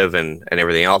repetitive and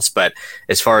everything else, but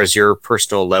as far as your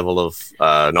personal level of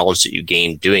knowledge that you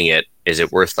gain doing it, is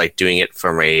it worth like doing it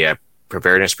from a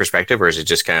preparedness perspective, or is it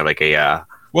just kind of like a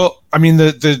Well, I mean,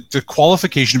 the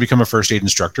qualification to become a first aid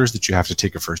instructor is that you have to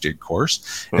take a first aid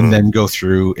course and then go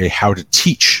through a how to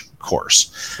teach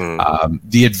course.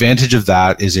 The advantage of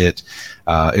that is it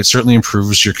certainly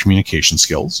improves your communication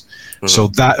skills. So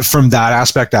that from that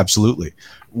aspect, absolutely.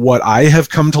 What I have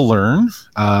come to learn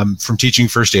from teaching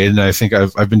first aid, and I think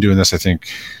I've been doing this, I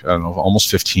don't know, almost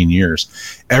 15 years.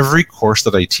 Every course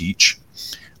that I teach,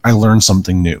 I learn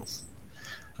something new.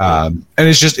 And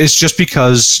it's just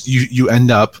because you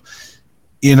end up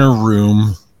in a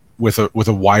room with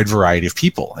a wide variety of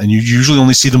people, and you usually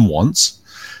only see them once.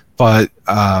 But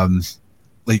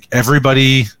like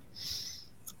everybody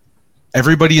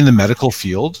in the medical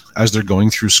field, as they're going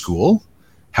through school,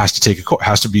 has to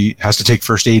take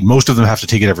first aid. Most of them have to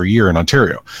take it every year in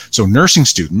Ontario. So nursing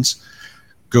students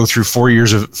go through 4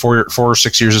 or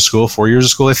 6 years of school, 4 years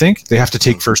of school, I think. They have to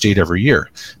take first aid every year.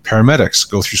 Paramedics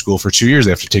go through school for 2 years.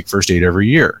 They have to take first aid every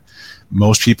year.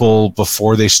 Most people,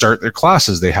 before they start their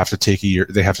classes, they have to take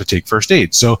first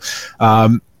aid. So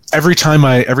every time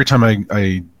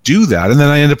I do that, and then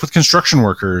I end up with construction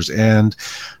workers and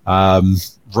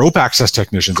rope access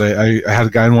technicians. I had a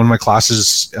guy in one of my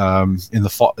classes in the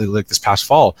fall, like this past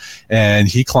fall, and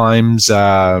he climbs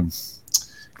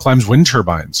wind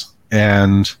turbines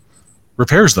and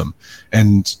repairs them.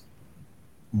 And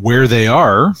where they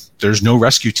are, there's no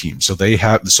rescue team, so they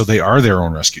are their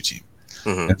own rescue team.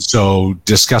 And so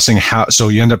discussing so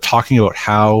you end up talking about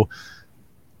how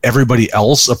everybody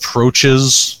else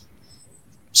approaches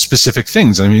specific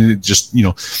things. I mean, just,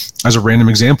 as a random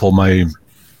example, I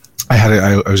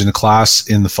was in a class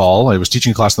in the fall. I was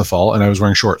teaching a class in the fall, and I was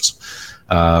wearing shorts.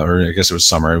 Or I guess it was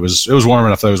summer. It was warm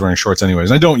enough that I was wearing shorts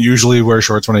anyways. And I don't usually wear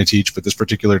shorts when I teach, but this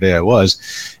particular day I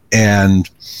was. And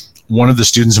one of the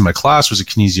students in my class was a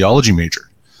kinesiology major.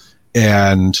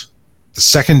 And the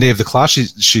second day of the class,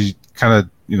 she kind of,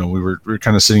 we were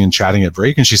kind of sitting and chatting at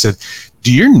break, and she said,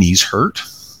 "Do your knees hurt?"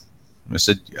 And I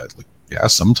said, "Yeah,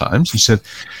 sometimes." She said,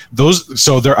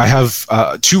 I have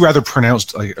a rather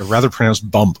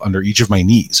pronounced bump under each of my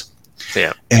knees.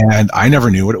 Yeah. And I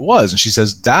never knew what it was. And she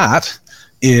says, that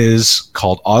is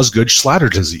called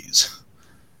Osgood-Schlatter disease.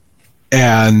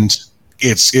 And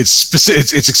it's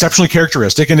exceptionally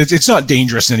characteristic, and it's not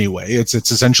dangerous in any way. It's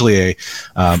essentially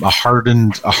a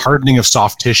hardening of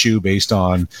soft tissue based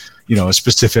on a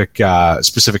specific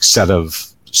set of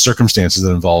circumstances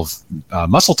that involve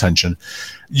muscle tension,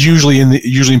 usually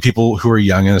in people who are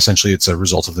young, and essentially it's a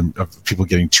result of people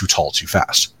getting too tall too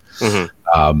fast.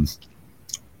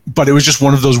 But it was just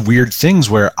one of those weird things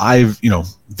where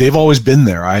they've always been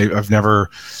there. I've never,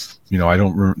 I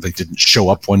don't remember, they didn't show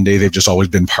up one day. They've just always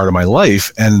been part of my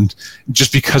life. And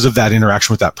just because of that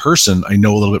interaction with that person, I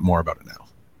know a little bit more about it now.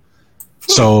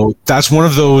 So that's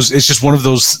it's just one of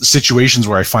those situations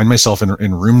where I find myself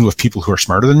in rooms with people who are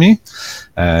smarter than me.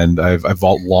 And I've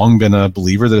long been a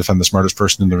believer that if I'm the smartest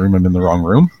person in the room, I'm in the wrong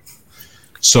room.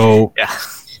 So yeah.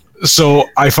 So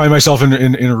I find myself in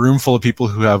a room full of people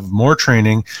who have more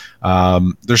training.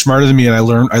 They're smarter than me, and I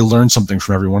learn something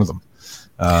from every one of them.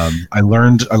 I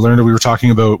learned that we were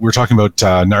talking about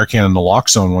Narcan and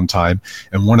naloxone one time,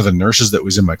 and one of the nurses that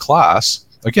was in my class,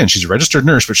 again, she's a registered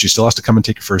nurse, but she still has to come and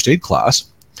take a first aid class.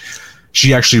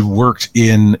 She actually worked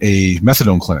in a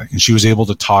methadone clinic, and she was able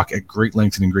to talk at great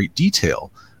length and in great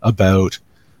detail about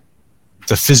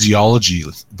the physiology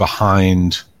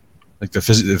behind, like the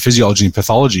physiology and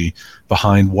pathology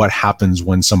behind what happens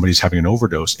when somebody's having an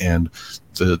overdose and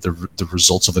the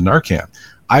results of the Narcan.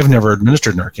 I've never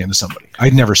administered Narcan to somebody.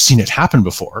 I'd never seen it happen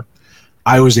before.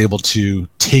 I was able to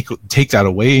take that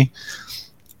away,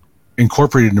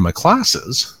 incorporate it into my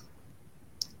classes,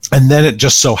 and then it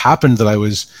just so happened that I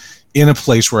was in a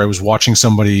place where I was watching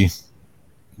somebody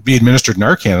be administered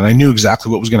Narcan, and I knew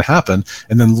exactly what was going to happen.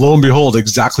 And then lo and behold,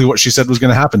 exactly what she said was going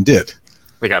to happen did.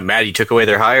 We got mad you took away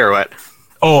their high, or what?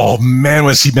 Oh man,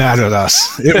 was he mad at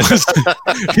us? It was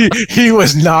he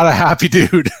was not a happy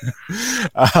dude.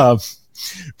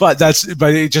 But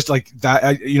it just like that.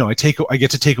 I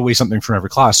get to take away something from every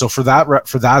class. So for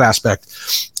that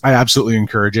aspect, I absolutely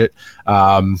encourage it.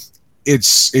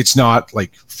 it's not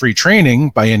like free training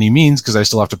by any means because I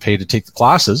still have to pay to take the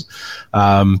classes.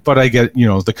 But I get,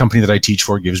 the company that I teach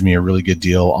for gives me a really good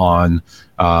deal on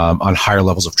higher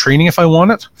levels of training if I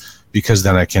want it, because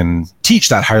then I can teach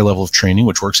that higher level of training,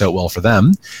 which works out well for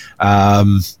them.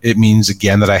 It means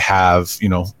again that I have,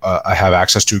 I have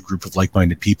access to a group of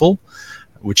like-minded people,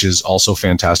 which is also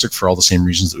fantastic for all the same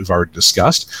reasons that we've already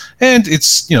discussed. And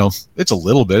it's, it's a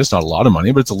little bit, it's not a lot of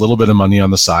money, but it's a little bit of money on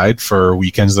the side for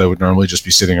weekends that I would normally just be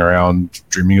sitting around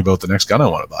dreaming about the next gun I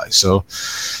want to buy. So,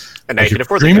 and now you can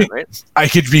afford the gun, right? I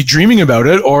could be dreaming about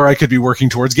it, or I could be working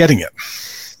towards getting it.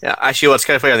 Yeah, actually, what's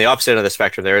kind of funny on the opposite end of the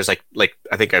spectrum there is like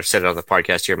I think I've said it on the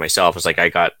podcast here myself, is like I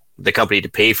got the company to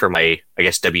pay for my, I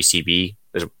guess, WCB.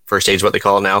 First aid is what they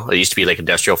call it now. It used to be like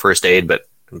industrial first aid, but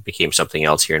it became something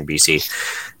else here in BC.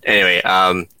 Anyway,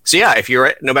 so yeah, if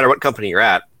you're no matter what company you're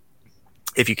at,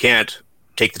 if you can't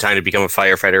take the time to become a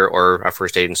firefighter or a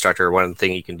first aid instructor, one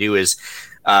thing you can do is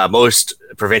most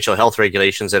provincial health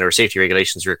regulations and or safety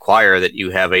regulations require that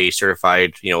you have a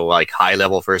certified, like high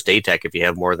level first aid tech if you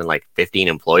have more than like 15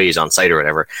 employees on site or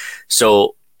whatever.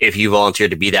 So if you volunteer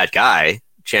to be that guy,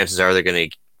 chances are they're going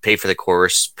to pay for the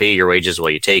course, pay your wages while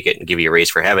you take it, and give you a raise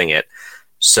for having it.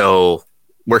 So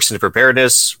works into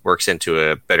preparedness, works into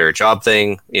a better job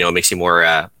thing, makes you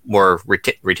more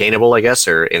retainable, I guess,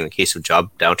 or in the case of job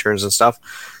downturns and stuff.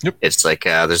 Yep. It's like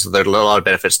there's a lot of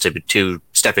benefits to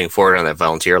stepping forward on that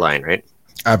volunteer line, right?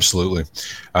 Absolutely.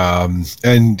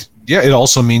 And yeah, it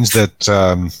also means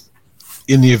that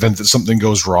in the event that something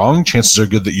goes wrong, chances are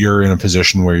good that you're in a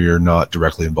position where you're not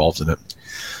directly involved in it.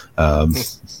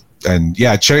 And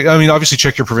yeah, obviously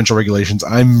check your provincial regulations.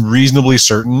 I'm reasonably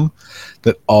certain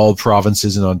that all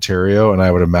provinces in Ontario, and I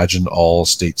would imagine all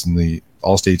states in the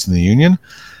union,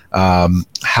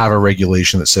 have a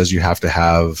regulation that says you have to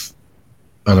have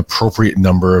an appropriate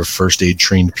number of first aid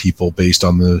trained people based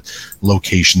on the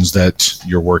locations that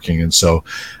you're working. And so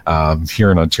here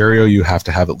in Ontario, you have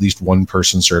to have at least one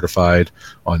person certified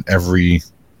at every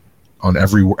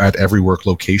work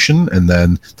location, and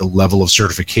then the level of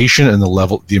certification and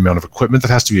the amount of equipment that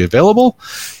has to be available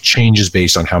changes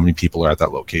based on how many people are at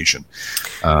that location.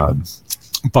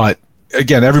 But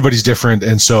again, everybody's different,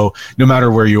 and so no matter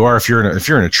where you are, if you're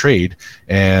in a trade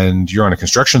and you're on a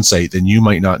construction site, then you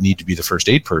might not need to be the first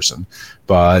aid person.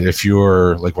 But if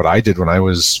you're like what I did when I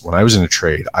was in a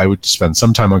trade, I would spend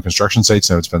some time on construction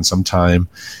sites, and I would spend some time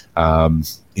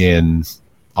in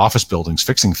office buildings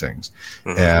fixing things.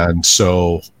 Mm-hmm. And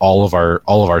so all of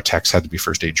our techs had to be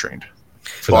first aid trained.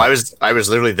 Well, I was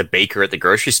literally the baker at the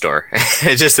grocery store.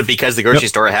 Just because the grocery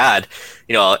store had,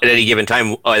 at any given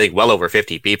time, I think well over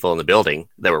 50 people in the building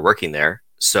that were working there.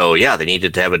 So yeah, they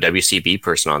needed to have a WCB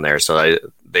person on there. So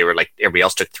they were like, everybody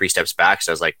else took 3 steps back.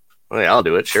 So I was like, oh, yeah, I'll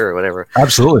do it. Sure. Whatever.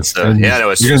 Absolutely. So, yeah,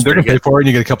 no, they're going to pay for it, and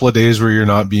you get a couple of days where you're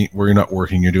not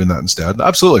working. You're doing that instead.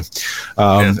 Absolutely.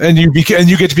 And you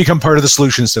get to become part of the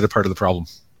solution instead of part of the problem.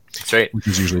 That's right. Which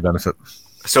is usually a benefit.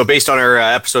 So based on our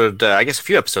episode, I guess a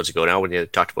few episodes ago now, when you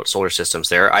talked about solar systems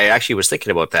there, I actually was thinking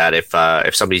about that.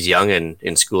 If somebody's young and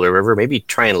in school or whatever, maybe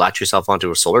try and latch yourself onto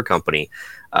a solar company,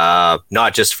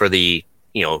 not just for the,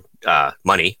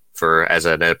 money as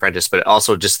an apprentice, but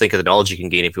also just think of the knowledge you can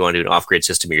gain if you want to do an off-grid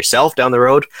system yourself down the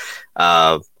road.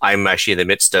 I'm actually in the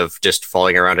midst of just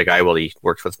following around a guy while he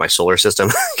works with my solar system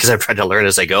because I'm trying to learn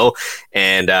as I go.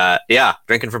 And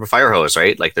drinking from a fire hose,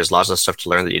 right? Like there's lots of stuff to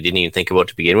learn that you didn't even think about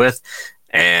to begin with.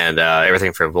 And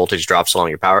everything from voltage drops along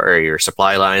your power or your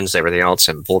supply lines, everything else,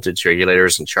 and voltage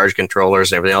regulators and charge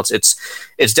controllers and everything else. It's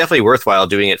definitely worthwhile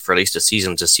doing it for at least a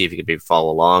season to see if you can maybe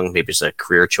follow along. Maybe it's a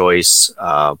career choice.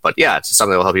 But yeah, it's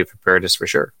something that will help you prepare this for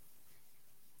sure.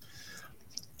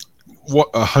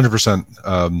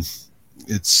 100%.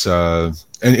 It's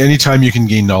anytime you can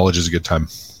gain knowledge is a good time.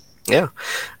 Yeah.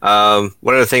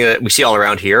 One other thing that we see all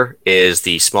around here is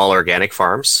the small organic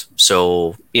farms.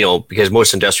 So, because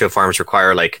most industrial farms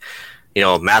require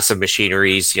massive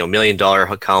machineries, $1 million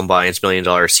combines, $1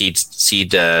 million seed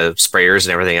sprayers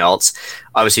and everything else.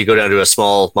 Obviously, you go down to a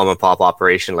small mom and pop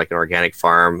operation like an organic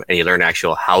farm and you learn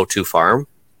how to farm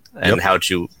and how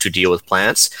to deal with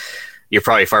plants. You're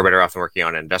probably far better off than working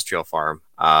on an industrial farm.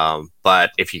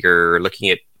 But if you're looking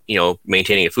at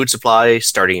maintaining a food supply,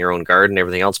 starting your own garden,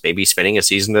 everything else, maybe spending a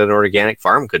season at an organic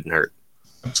farm couldn't hurt.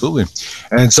 Absolutely.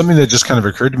 And something that just kind of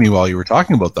occurred to me while you were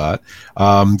talking about that,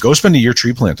 go spend a year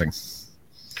tree planting.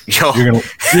 You're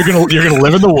gonna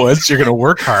live in the woods. You're gonna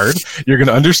work hard. You're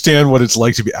gonna understand what it's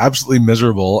like to be absolutely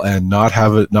miserable and not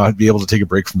be able to take a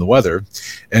break from the weather,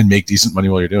 and make decent money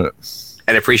while you're doing it.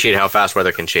 And appreciate how fast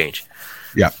weather can change.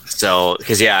 Yeah. So,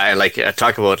 because I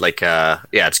talk about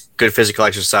it's good physical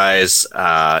exercise.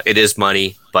 It is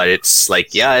money. but it's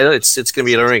like, yeah, it's going to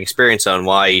be a learning experience on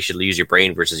why you should use your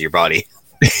brain versus your body.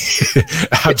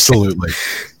 Absolutely.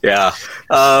 Yeah.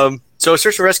 So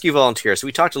search and rescue volunteer. So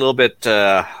we talked a little bit,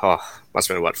 must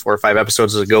have been 4 or 5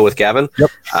 episodes ago with Gavin. Yep.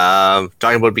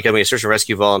 Talking about becoming a search and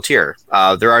rescue volunteer.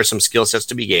 There are some skill sets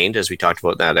to be gained, as we talked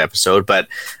about in that episode, but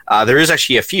there is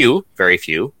actually very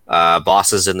few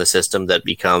bosses in the system that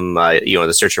become,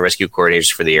 the search and rescue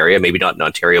coordinators for the area. Maybe not in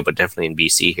Ontario, but definitely in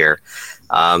BC here.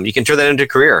 You can turn that into a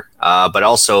career, but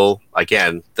also,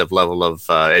 again, the level of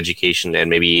education and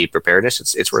maybe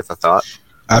preparedness, it's worth a thought.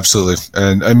 Absolutely.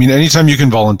 And I mean, anytime you can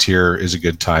volunteer is a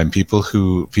good time. People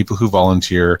who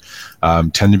volunteer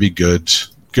tend to be good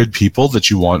people that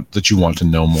you want to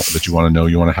know more, you want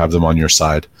to have them on your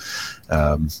side.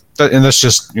 And that's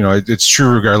just, it's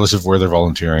true regardless of where they're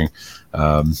volunteering.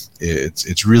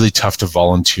 It's really tough to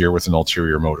volunteer with an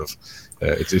ulterior motive.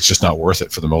 It's just not worth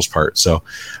it for the most part. So,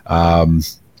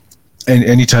 and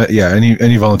any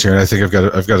volunteer, and I think I've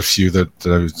got a few that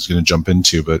I was going to jump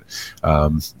into, but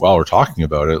while we're talking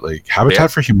about it, like Habitat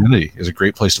for Humanity is a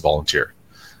great place to volunteer.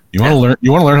 You want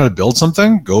to learn how to build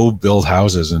something? Go build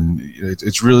houses, and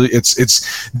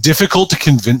it's difficult to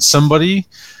convince somebody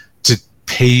to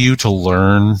pay you to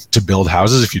learn to build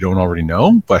houses if you don't already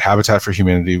know. But Habitat for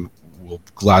Humanity will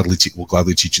gladly teach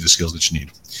you the skills that you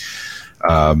need.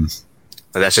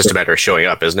 And that's just a matter of showing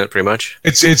up, isn't it? Pretty much.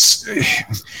 It's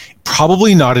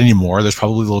probably not anymore. There's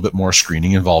probably a little bit more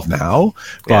screening involved now,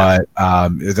 but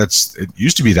it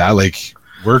used to be that, like,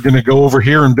 we're going to go over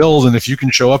here and build, and if you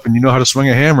can show up and you know how to swing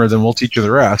a hammer, then we'll teach you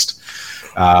the rest.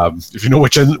 If you know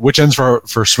which ends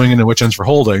for swinging and which ends for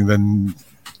holding, then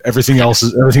everything else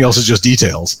is just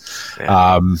details.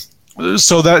 Yeah.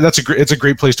 So it's a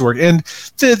great place to work, and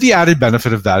the added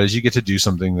benefit of that is you get to do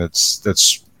something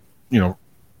that's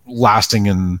lasting,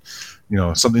 and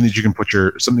something that you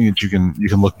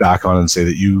can look back on and say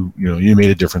that you made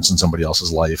a difference in somebody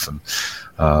else's life. And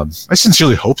I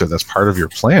sincerely hope that that's part of your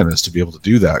plan, is to be able to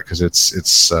do that, because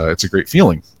it's a great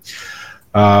feeling.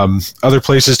 Other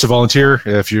places to volunteer,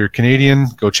 if you're Canadian,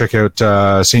 go check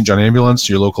out St. John Ambulance.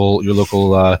 Your local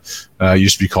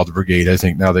used to be called the Brigade. I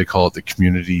think now they call it the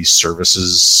Community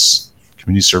Services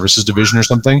Division or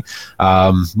something.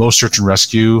 Most search and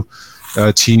rescue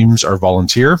teams are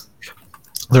volunteer.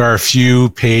 There are a few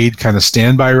paid kind of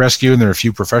standby rescue, and there are a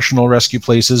few professional rescue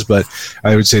places, but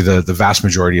I would say the vast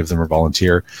majority of them are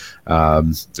volunteer.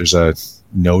 There's a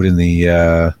note in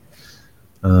the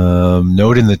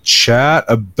chat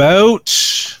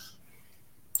about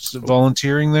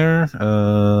volunteering there.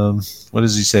 What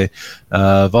does he say?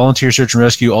 Volunteer search and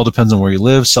rescue all depends on where you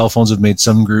live. Cell phones have made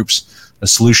some groups a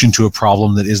solution to a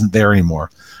problem that isn't there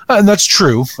anymore, and that's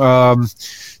true.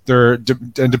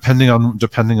 And depending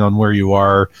on where you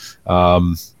are,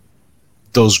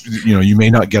 those you may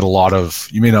not get a lot of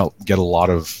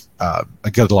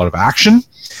action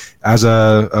as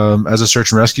a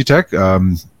search and rescue tech.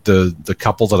 The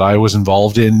couple that I was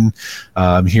involved in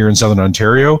here in Southern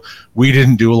Ontario, we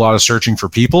didn't do a lot of searching for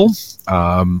people.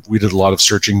 We did a lot of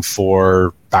searching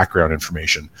for background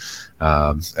information,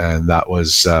 and that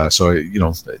was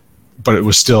but it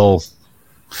was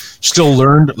still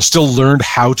learned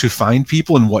how to find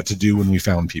people and what to do when we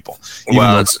found people.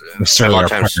 Well, it's a lot of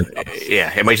times,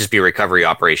 it might just be a recovery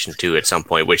operation too at some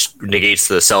point, which negates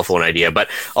the cell phone idea. But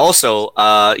also,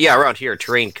 around here,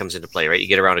 terrain comes into play, right? You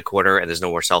get around a corner and there's no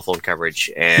more cell phone coverage,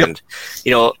 and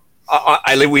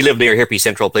we live near Hippie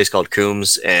Central, a place called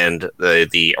Coombs, and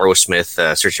the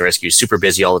Arrowsmith search and rescue is super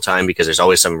busy all the time because there's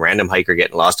always some random hiker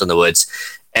getting lost in the woods.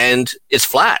 And it's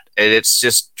flat, and it's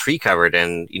just tree covered,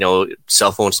 and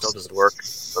cell phone still doesn't work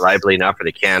reliably enough, or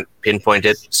they can't pinpoint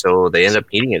it, so they end up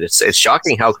needing it. It's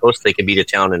shocking how close they can be to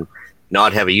town and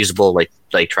not have a usable like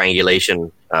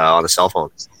triangulation on the cell phone.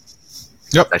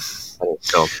 Yep.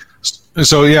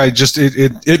 So yeah,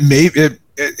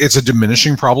 it's a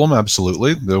diminishing problem.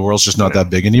 Absolutely, the world's just not that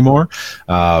big anymore,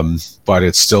 but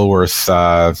it's still worth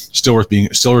being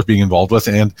involved with.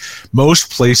 And most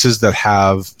places that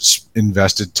have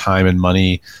invested time and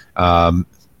money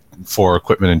for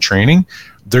equipment and training,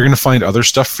 they're going to find other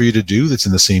stuff for you to do that's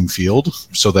in the same field,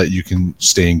 so that you can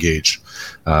stay engaged.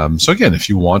 So again, if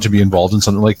you want to be involved in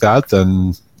something like that,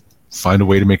 then find a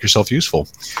way to make yourself useful.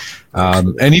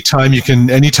 Anytime you can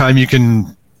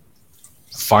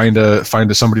find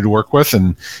somebody to work with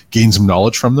and gain some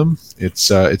knowledge from them,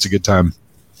 it's a good time.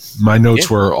 My notes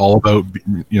were all about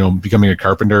becoming a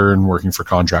carpenter and working for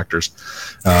contractors.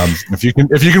 If you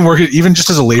can work it even just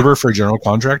as a laborer for a general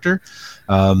contractor,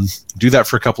 do that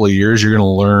for a couple of years. You're going to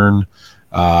learn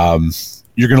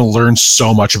you're going to learn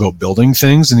so much about building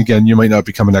things. And again, you might not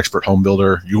become an expert home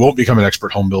builder. You won't become an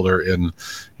expert home builder in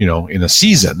a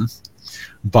season,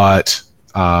 but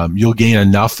you'll gain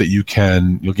enough knowledge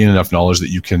that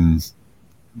you can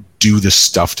do this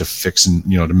stuff to fix and,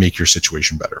 to make your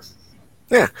situation better.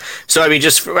 Yeah. So, I mean,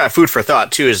 just food for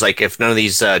thought, too, is like if none of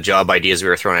these job ideas we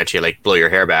were throwing at you, like blow your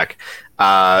hair back,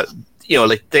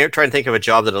 like they're trying to think of a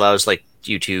job that allows like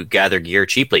you to gather gear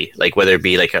cheaply, like whether it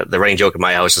be like the running joke in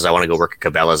my house is I want to go work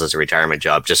at Cabela's as a retirement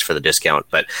job just for the discount.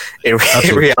 But in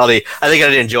reality, I think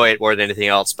I'd enjoy it more than anything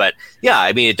else. But yeah,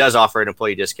 I mean, it does offer an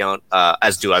employee discount,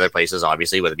 as do other places,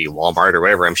 obviously, whether it be Walmart or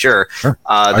whatever. I'm sure. Sure.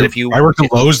 I worked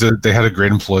at Lowe's. They had a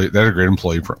great employee. They had a great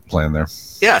employee plan there.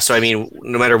 Yeah, so I mean,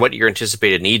 no matter what your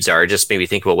anticipated needs are, just maybe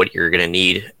think about what you're going to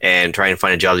need and try and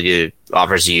find a job that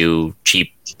offers you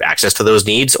cheap access to those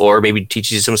needs, or maybe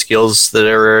teaches you some skills that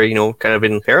are, kind of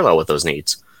in parallel with those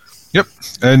needs. Yep,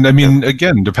 and I mean,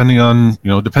 again, depending on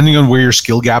where your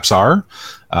skill gaps are.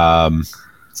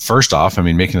 First off, I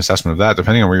mean, make an assessment of that.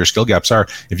 Depending on where your skill gaps are,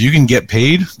 if you can get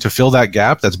paid to fill that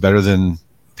gap, that's better than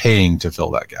paying to fill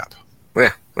that gap.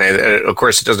 Yeah. And of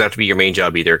course, it doesn't have to be your main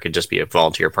job either. It could just be a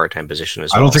volunteer part-time position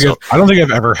as well. I don't think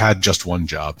I've ever had just one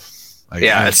job.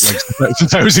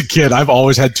 Since I was a kid, I've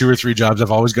always had 2 or 3 jobs. I've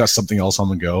always got something else on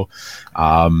the go,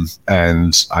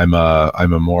 and I'm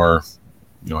a more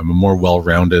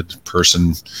well-rounded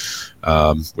person,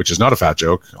 which is not a fat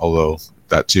joke, although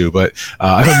that too. But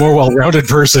I'm a more well-rounded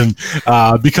person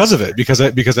because of it, because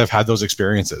I've had those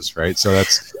experiences, right? So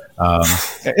that's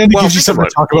and it gives you something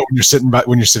to talk about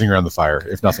when you're sitting around the fire,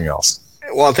 if nothing else.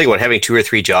 Well, I'm thinking about having 2 or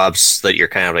 3 jobs that you're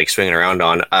kind of like swinging around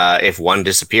on. If one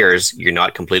disappears, you're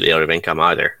not completely out of income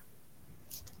either.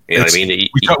 You know what I mean?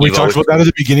 We talked about that at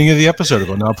the beginning of the episode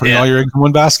about not putting all your eggs in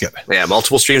one basket. Yeah,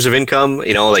 multiple streams of income,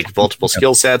 like multiple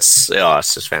skill sets. Oh,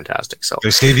 it's just fantastic. So they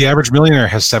say the average millionaire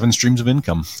has 7 streams of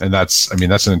income, and that's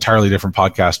an entirely different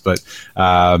podcast. But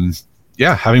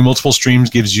having multiple streams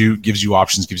gives you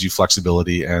options, gives you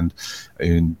flexibility, and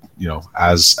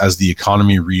as the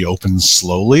economy reopens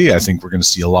slowly, I think we're going to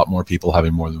see a lot more people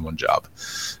having more than one job.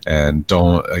 And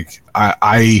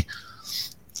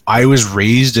I was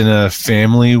raised in a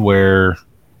family where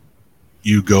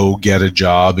you go get a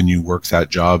job and you work that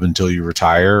job until you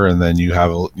retire, and then you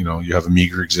have a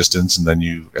meager existence, and then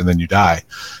you die.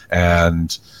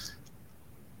 And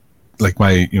like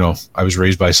I was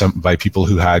raised by people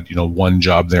who had one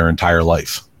job their entire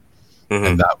life,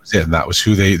 and that was it. And that was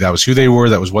who they were.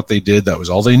 That was what they did. That was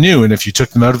all they knew. And if you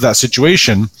took them out of that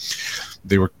situation,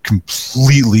 they were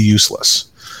completely useless.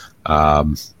 I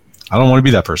don't want to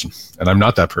be that person, and I'm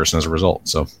not that person as a result.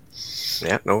 So,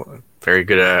 yeah, no, very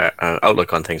good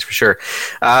outlook on things for sure.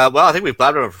 Well, I think we've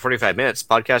blabbered on for 45 minutes.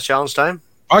 Podcast challenge time.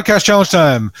 Podcast challenge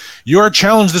time. Your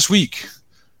challenge this week: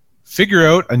 figure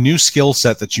out a new skill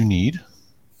set that you need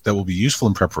that will be useful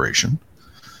in preparation,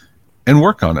 and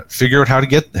work on it. Figure out how to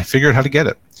get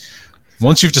it.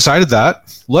 Once you've decided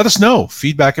that, let us know.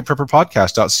 Feedback at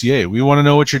prepperpodcast.ca. We want to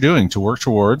know what you're doing to work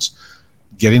towards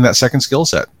getting that second skill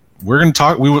set. We're going to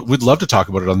talk. We'd love to talk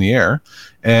about it on the air,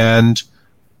 and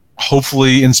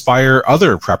hopefully inspire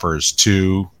other preppers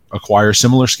to acquire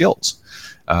similar skills.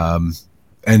 And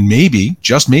maybe,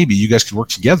 just maybe, you guys could work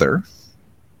together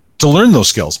to learn those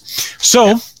skills.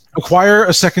 So acquire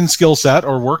a second skill set,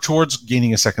 or work towards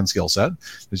gaining a second skill set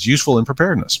that's useful in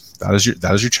preparedness. That is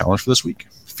your challenge for this week.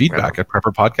 Feedback at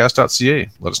prepperpodcast.ca.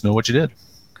 Let us know what you did.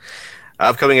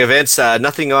 Upcoming events,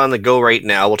 nothing on the go right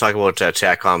now. We'll talk about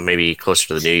TACCOM maybe closer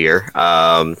to the new year.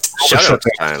 Shout out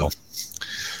time.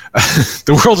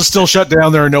 The world is still shut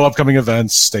down. There are no upcoming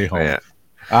events. Stay home. Yeah.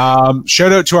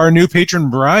 Shout out to our new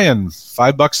patron, Brian.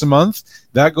 $5 a month.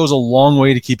 That goes a long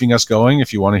way to keeping us going.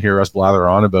 If you want to hear us blather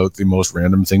on about the most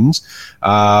random things,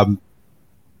 help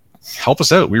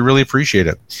us out. We really appreciate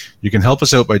it. You can help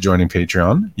us out by joining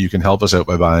Patreon. You can help us out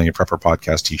by buying a Prepper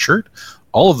Podcast t-shirt.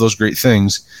 All of those great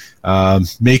things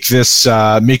make this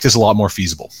a lot more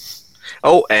feasible.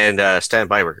 Oh, and stand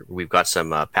by. We've got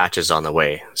some patches on the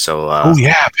way. So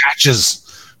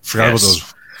patches. Forgot about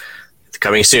those. It's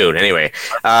coming soon. Anyway,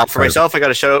 for myself, I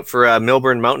got a shout out for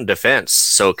Millburn Mountain Defense.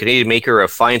 So Canadian maker of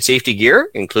fine safety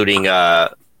gear, including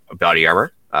body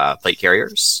armor, plate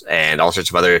carriers, and all sorts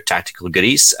of other tactical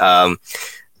goodies.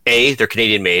 They're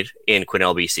Canadian made in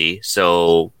Quesnel, BC.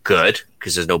 So good,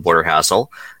 because there's no border hassle.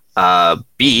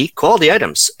 B, quality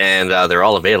items, and they're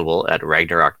all available at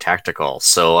Ragnarok Tactical.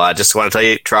 So I just want to tell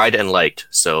you, tried and liked.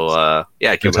 So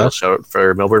give a shout out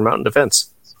for Millburn Mountain Defense.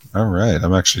 All right,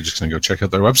 I'm actually just going to go check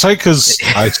out their website because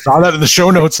I saw that in the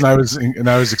show notes and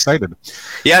I was excited.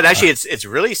 Yeah, and actually, it's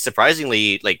really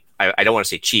surprisingly, like, I don't want to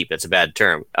say cheap. That's a bad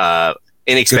term.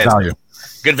 Inexpensive. Good value.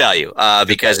 Good value,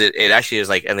 because it actually is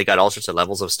like, and they got all sorts of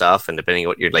levels of stuff, and depending on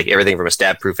what you're like, everything from a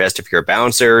stab proof vest if you're a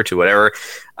bouncer to whatever.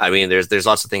 I mean, there's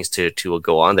lots of things to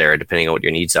go on there depending on what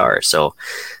your needs are. So,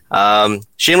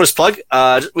 shameless plug.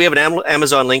 We have an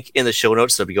Amazon link in the show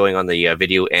notes that'll be going on the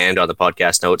video and on the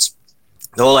podcast notes.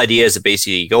 The whole idea is that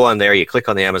basically you go on there, you click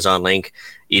on the Amazon link.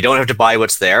 You don't have to buy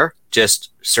what's there. Just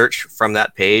search from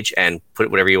that page and put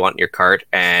whatever you want in your cart.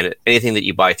 And anything that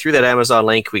you buy through that Amazon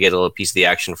link, we get a little piece of the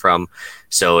action from.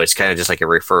 So it's kind of just like a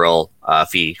referral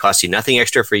fee. It costs you nothing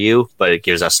extra for you, but it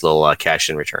gives us a little cash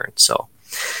in return. So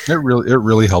it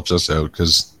really helps us out,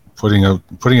 because putting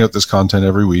out this content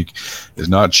every week is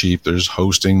not cheap. There's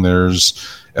hosting, there's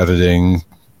editing.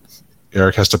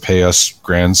 Eric has to pay us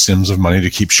grand sims of money to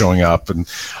keep showing up and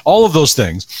all of those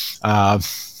things.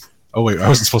 Oh wait, I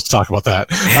wasn't supposed to talk about that.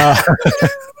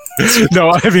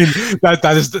 No, I mean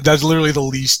that's literally the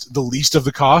least of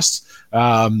the costs.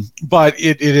 But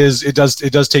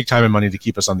it does take time and money to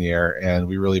keep us on the air, and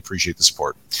we really appreciate the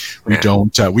support.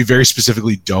 We very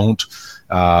specifically don't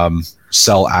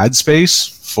sell ad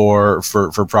space for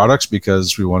products,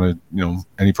 because we want to,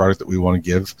 any product that we want to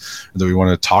give, that we want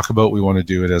to talk about, we want to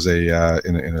do it as in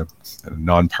a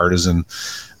nonpartisan,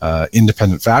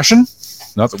 independent fashion.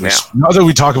 Not that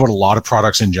we talk about a lot of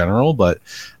products in general, but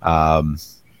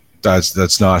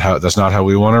that's not how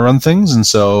we want to run things, and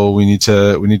so we need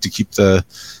to keep the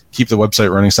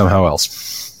website running somehow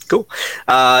else. Cool.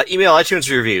 Email iTunes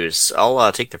reviews.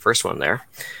 I'll take the first one there.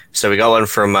 So we got one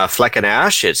from Fleck and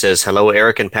Ash. It says, "Hello,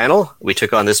 Eric and panel. We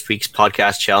took on this week's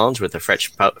podcast challenge with a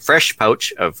fresh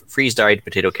pouch of freeze-dried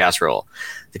potato casserole.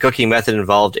 The cooking method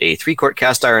involved a 3-quart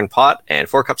cast iron pot and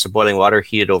 4 cups of boiling water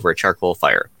heated over a charcoal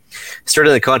fire. Stirred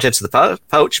in the contents of the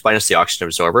pouch minus the oxygen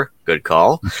absorber." Good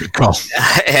call. Good call.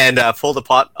 And pull the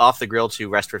pot off the grill to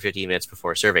rest for 15 minutes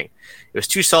before serving. It was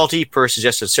too salty per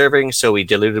suggested serving, so we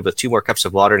diluted with 2 more cups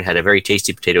of water and had a very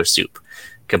tasty potato soup.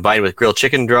 Combined with grilled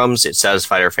chicken drums, it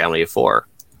satisfied our family of 4.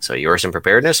 So yours in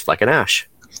preparedness, Fleck and Ash.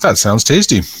 That sounds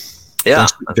tasty. Yeah.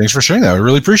 Thanks for sharing that. I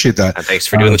really appreciate that. And thanks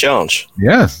for doing the challenge.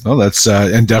 Yeah. No, that's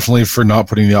and definitely for not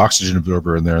putting the oxygen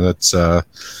absorber in there. That's that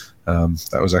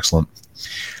was excellent.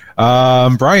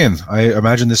 Brian, I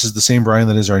imagine this is the same Brian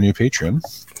that is our new patron.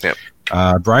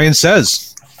 Yep. Brian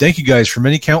says, "Thank you guys for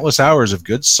many countless hours of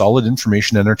good, solid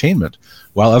information and entertainment.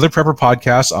 While other prepper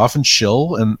podcasts often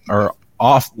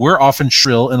we're often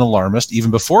shrill and alarmist even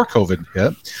before COVID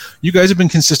hit, you guys have been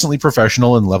consistently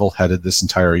professional and level-headed this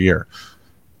entire year."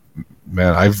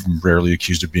 Man, I've rarely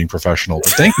accused of being professional,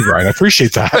 but thank you, Brian. I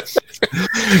appreciate that.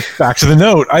 Back to the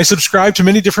note. I subscribe to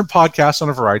many different podcasts on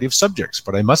a variety of subjects,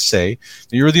 but I must say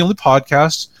that you're the only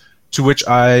podcast to which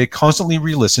I constantly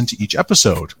re-listen to each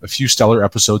episode, a few stellar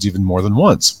episodes even more than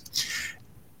once.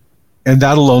 And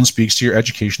that alone speaks to your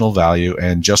educational value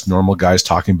and just normal guys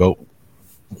talking about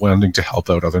wanting to help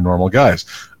out other normal guys.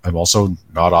 I'm also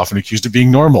not often accused of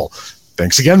being normal.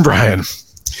 Thanks again, Brian.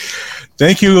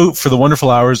 Thank you for the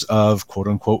wonderful hours of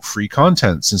quote-unquote free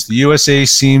content. Since the USA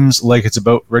seems like it's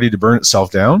about ready to burn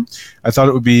itself down, I thought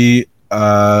it would be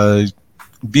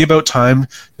about time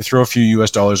to throw a few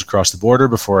US dollars across the border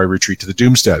before I retreat to the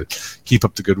doomstead. Keep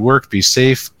up the good work. Be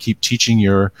safe. Keep teaching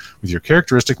with your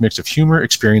characteristic mix of humor,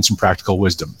 experience, and practical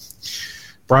wisdom.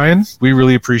 Brian, we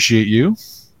really appreciate you.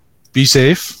 Be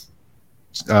safe.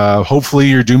 Hopefully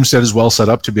your doomstead is well set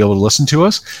up to be able to listen to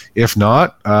us. If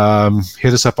not,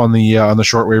 hit us up on the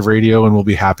shortwave radio, and we'll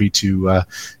be happy to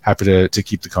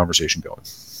keep the conversation going.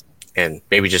 And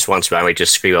maybe just once, I might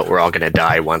just scream out, "We're all going to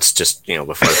die" once, just before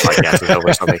the podcast is over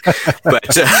or something.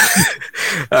 But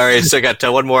all right, so I got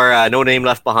one more, no name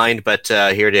left behind, but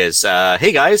here it is.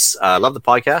 "Hey guys, love the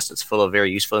podcast. It's full of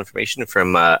very useful information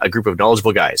from a group of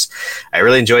knowledgeable guys. I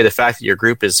really enjoy the fact that your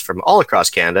group is from all across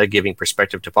Canada, giving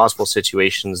perspective to possible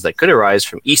situations that could arise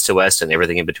from east to west and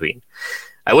everything in between.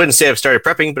 I wouldn't say I've started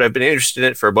prepping, but I've been interested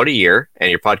in it for about a year, and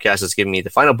your podcast has given me the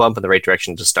final bump in the right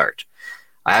direction to start.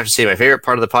 I have to say my favorite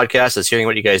part of the podcast is hearing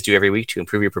what you guys do every week to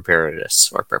improve your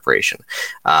preparedness or preparation.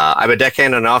 I'm a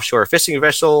deckhand on an offshore fishing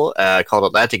vessel called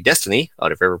Atlantic Destiny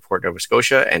out of Riverport, Nova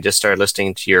Scotia, and just started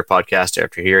listening to your podcast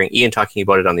after hearing Ian talking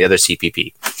about it on the other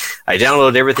CPP. I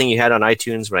downloaded everything you had on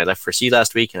iTunes when I left for sea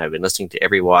last week, and I've been listening to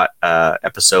every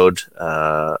episode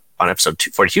on episode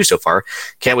 42 so far.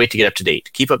 Can't wait to get up to date.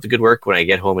 Keep up the good work. When I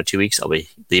get home in 2 weeks, I'll be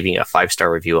leaving a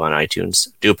 5-star review on iTunes.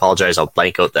 Do apologize. I'll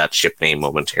blank out that ship name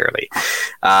momentarily.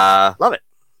 Love it."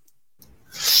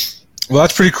 Well,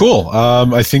 that's pretty cool.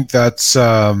 I think that's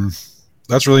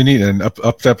really neat. And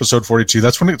up to episode 42,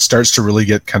 that's when it starts to really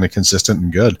get kind of consistent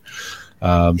and good.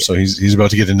 So he's about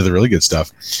to get into the really good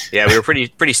stuff. Yeah, we were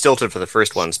pretty stilted for the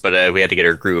first ones, but we had to get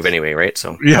our groove anyway, right?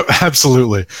 So yeah,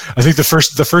 absolutely. I think the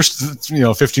first 15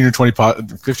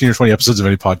 or 20 episodes of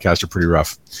any podcast are pretty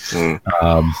rough.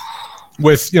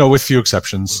 With few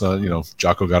exceptions.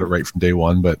 Jocko got it right from day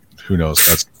one, but who knows?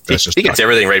 That's just he gets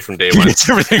everything right from day one. He gets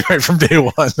everything right from day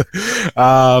one.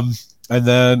 And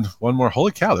then one more.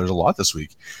 Holy cow! There's a lot this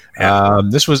week. Yeah.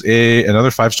 This was another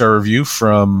 5-star review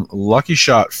from Lucky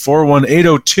Shot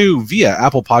 41802 via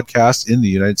Apple Podcasts in the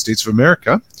United States of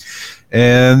America.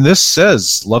 And this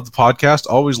says, love the podcast,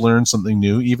 always learn something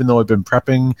new. Even though I've been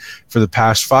prepping for the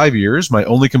past 5 years, my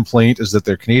only complaint is that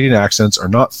their Canadian accents are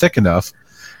not thick enough.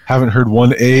 Haven't heard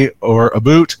one A or a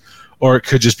boot, or it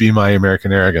could just be my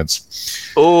American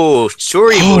arrogance. Oh,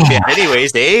 sorry about that.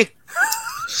 Anyways, eh?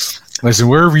 Listen,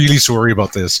 we're really sorry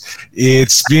about this.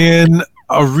 It's been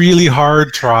a really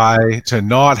hard try to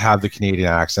not have the Canadian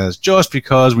accents just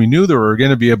because we knew there were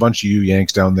going to be a bunch of you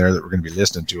Yanks down there that were going to be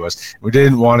listening to us. We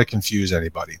didn't want to confuse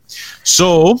anybody.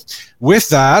 So with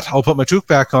that, I'll put my toque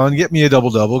back on, get me a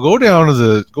double-double, go down to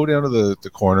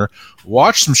the corner,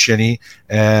 watch some shinny,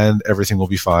 and everything will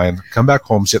be fine. Come back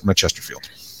home, sit in my Chesterfield.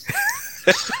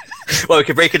 Well, we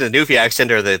could break into the Newfie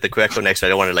accent or the Quebeco next. I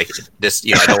don't want to I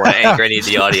don't want to anger any of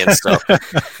the audience. So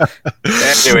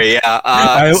anyway, yeah.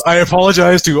 I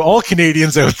apologize to all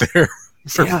Canadians out there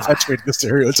for perpetuating the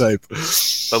stereotype.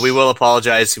 But we will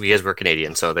apologize because we're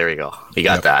Canadian. So there you go. We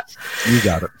got that. You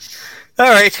got it. All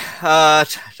right. I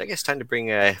guess time to bring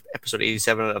episode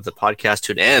 87 of the podcast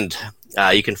to an end.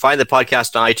 You can find the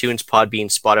podcast on iTunes, Podbean,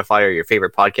 Spotify, or your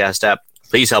favorite podcast app.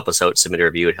 Please help us out. Submit a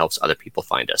review. It helps other people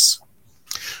find us.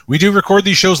 We do record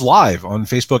these shows live on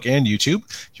Facebook and YouTube.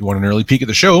 If you want an early peek at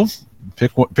the show,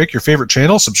 pick your favorite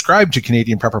channel, subscribe to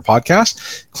Canadian Prepper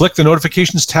Podcast, click the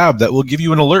notifications tab. That will give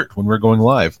you an alert when we're going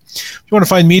live. If you want to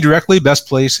find me directly, best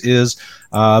place is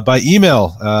by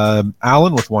email,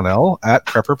 Alan with one L at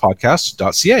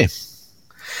prepperpodcast.ca.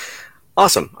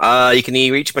 Awesome. You can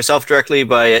reach myself directly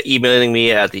by emailing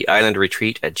me at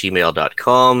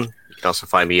theislandretreat@gmail.com. You can also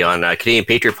find me on Canadian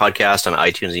Patriot Podcast on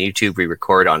iTunes and YouTube. We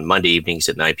record on Monday evenings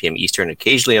at 9 p.m. Eastern,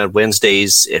 occasionally on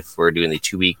Wednesdays if we're doing the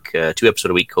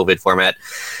 2-episode-a-week COVID format.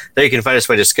 There you can find us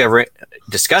by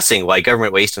discussing why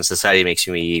government waste in society makes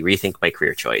me rethink my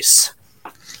career choice.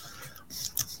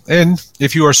 And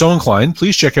if you are so inclined,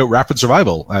 please check out Rapid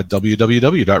Survival at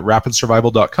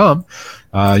www.rapidsurvival.com.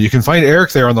 You can find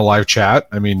Eric there on the live chat.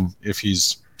 I mean, if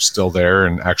he's still there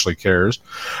and actually cares,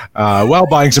 while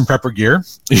buying some prepper gear.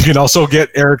 You can also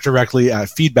get Eric directly at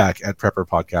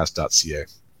feedback@prepperpodcast.ca.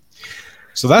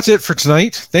 So that's it for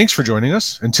tonight. Thanks for joining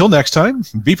us. Until next time,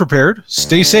 be prepared,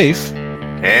 stay safe,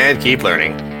 and keep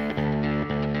learning.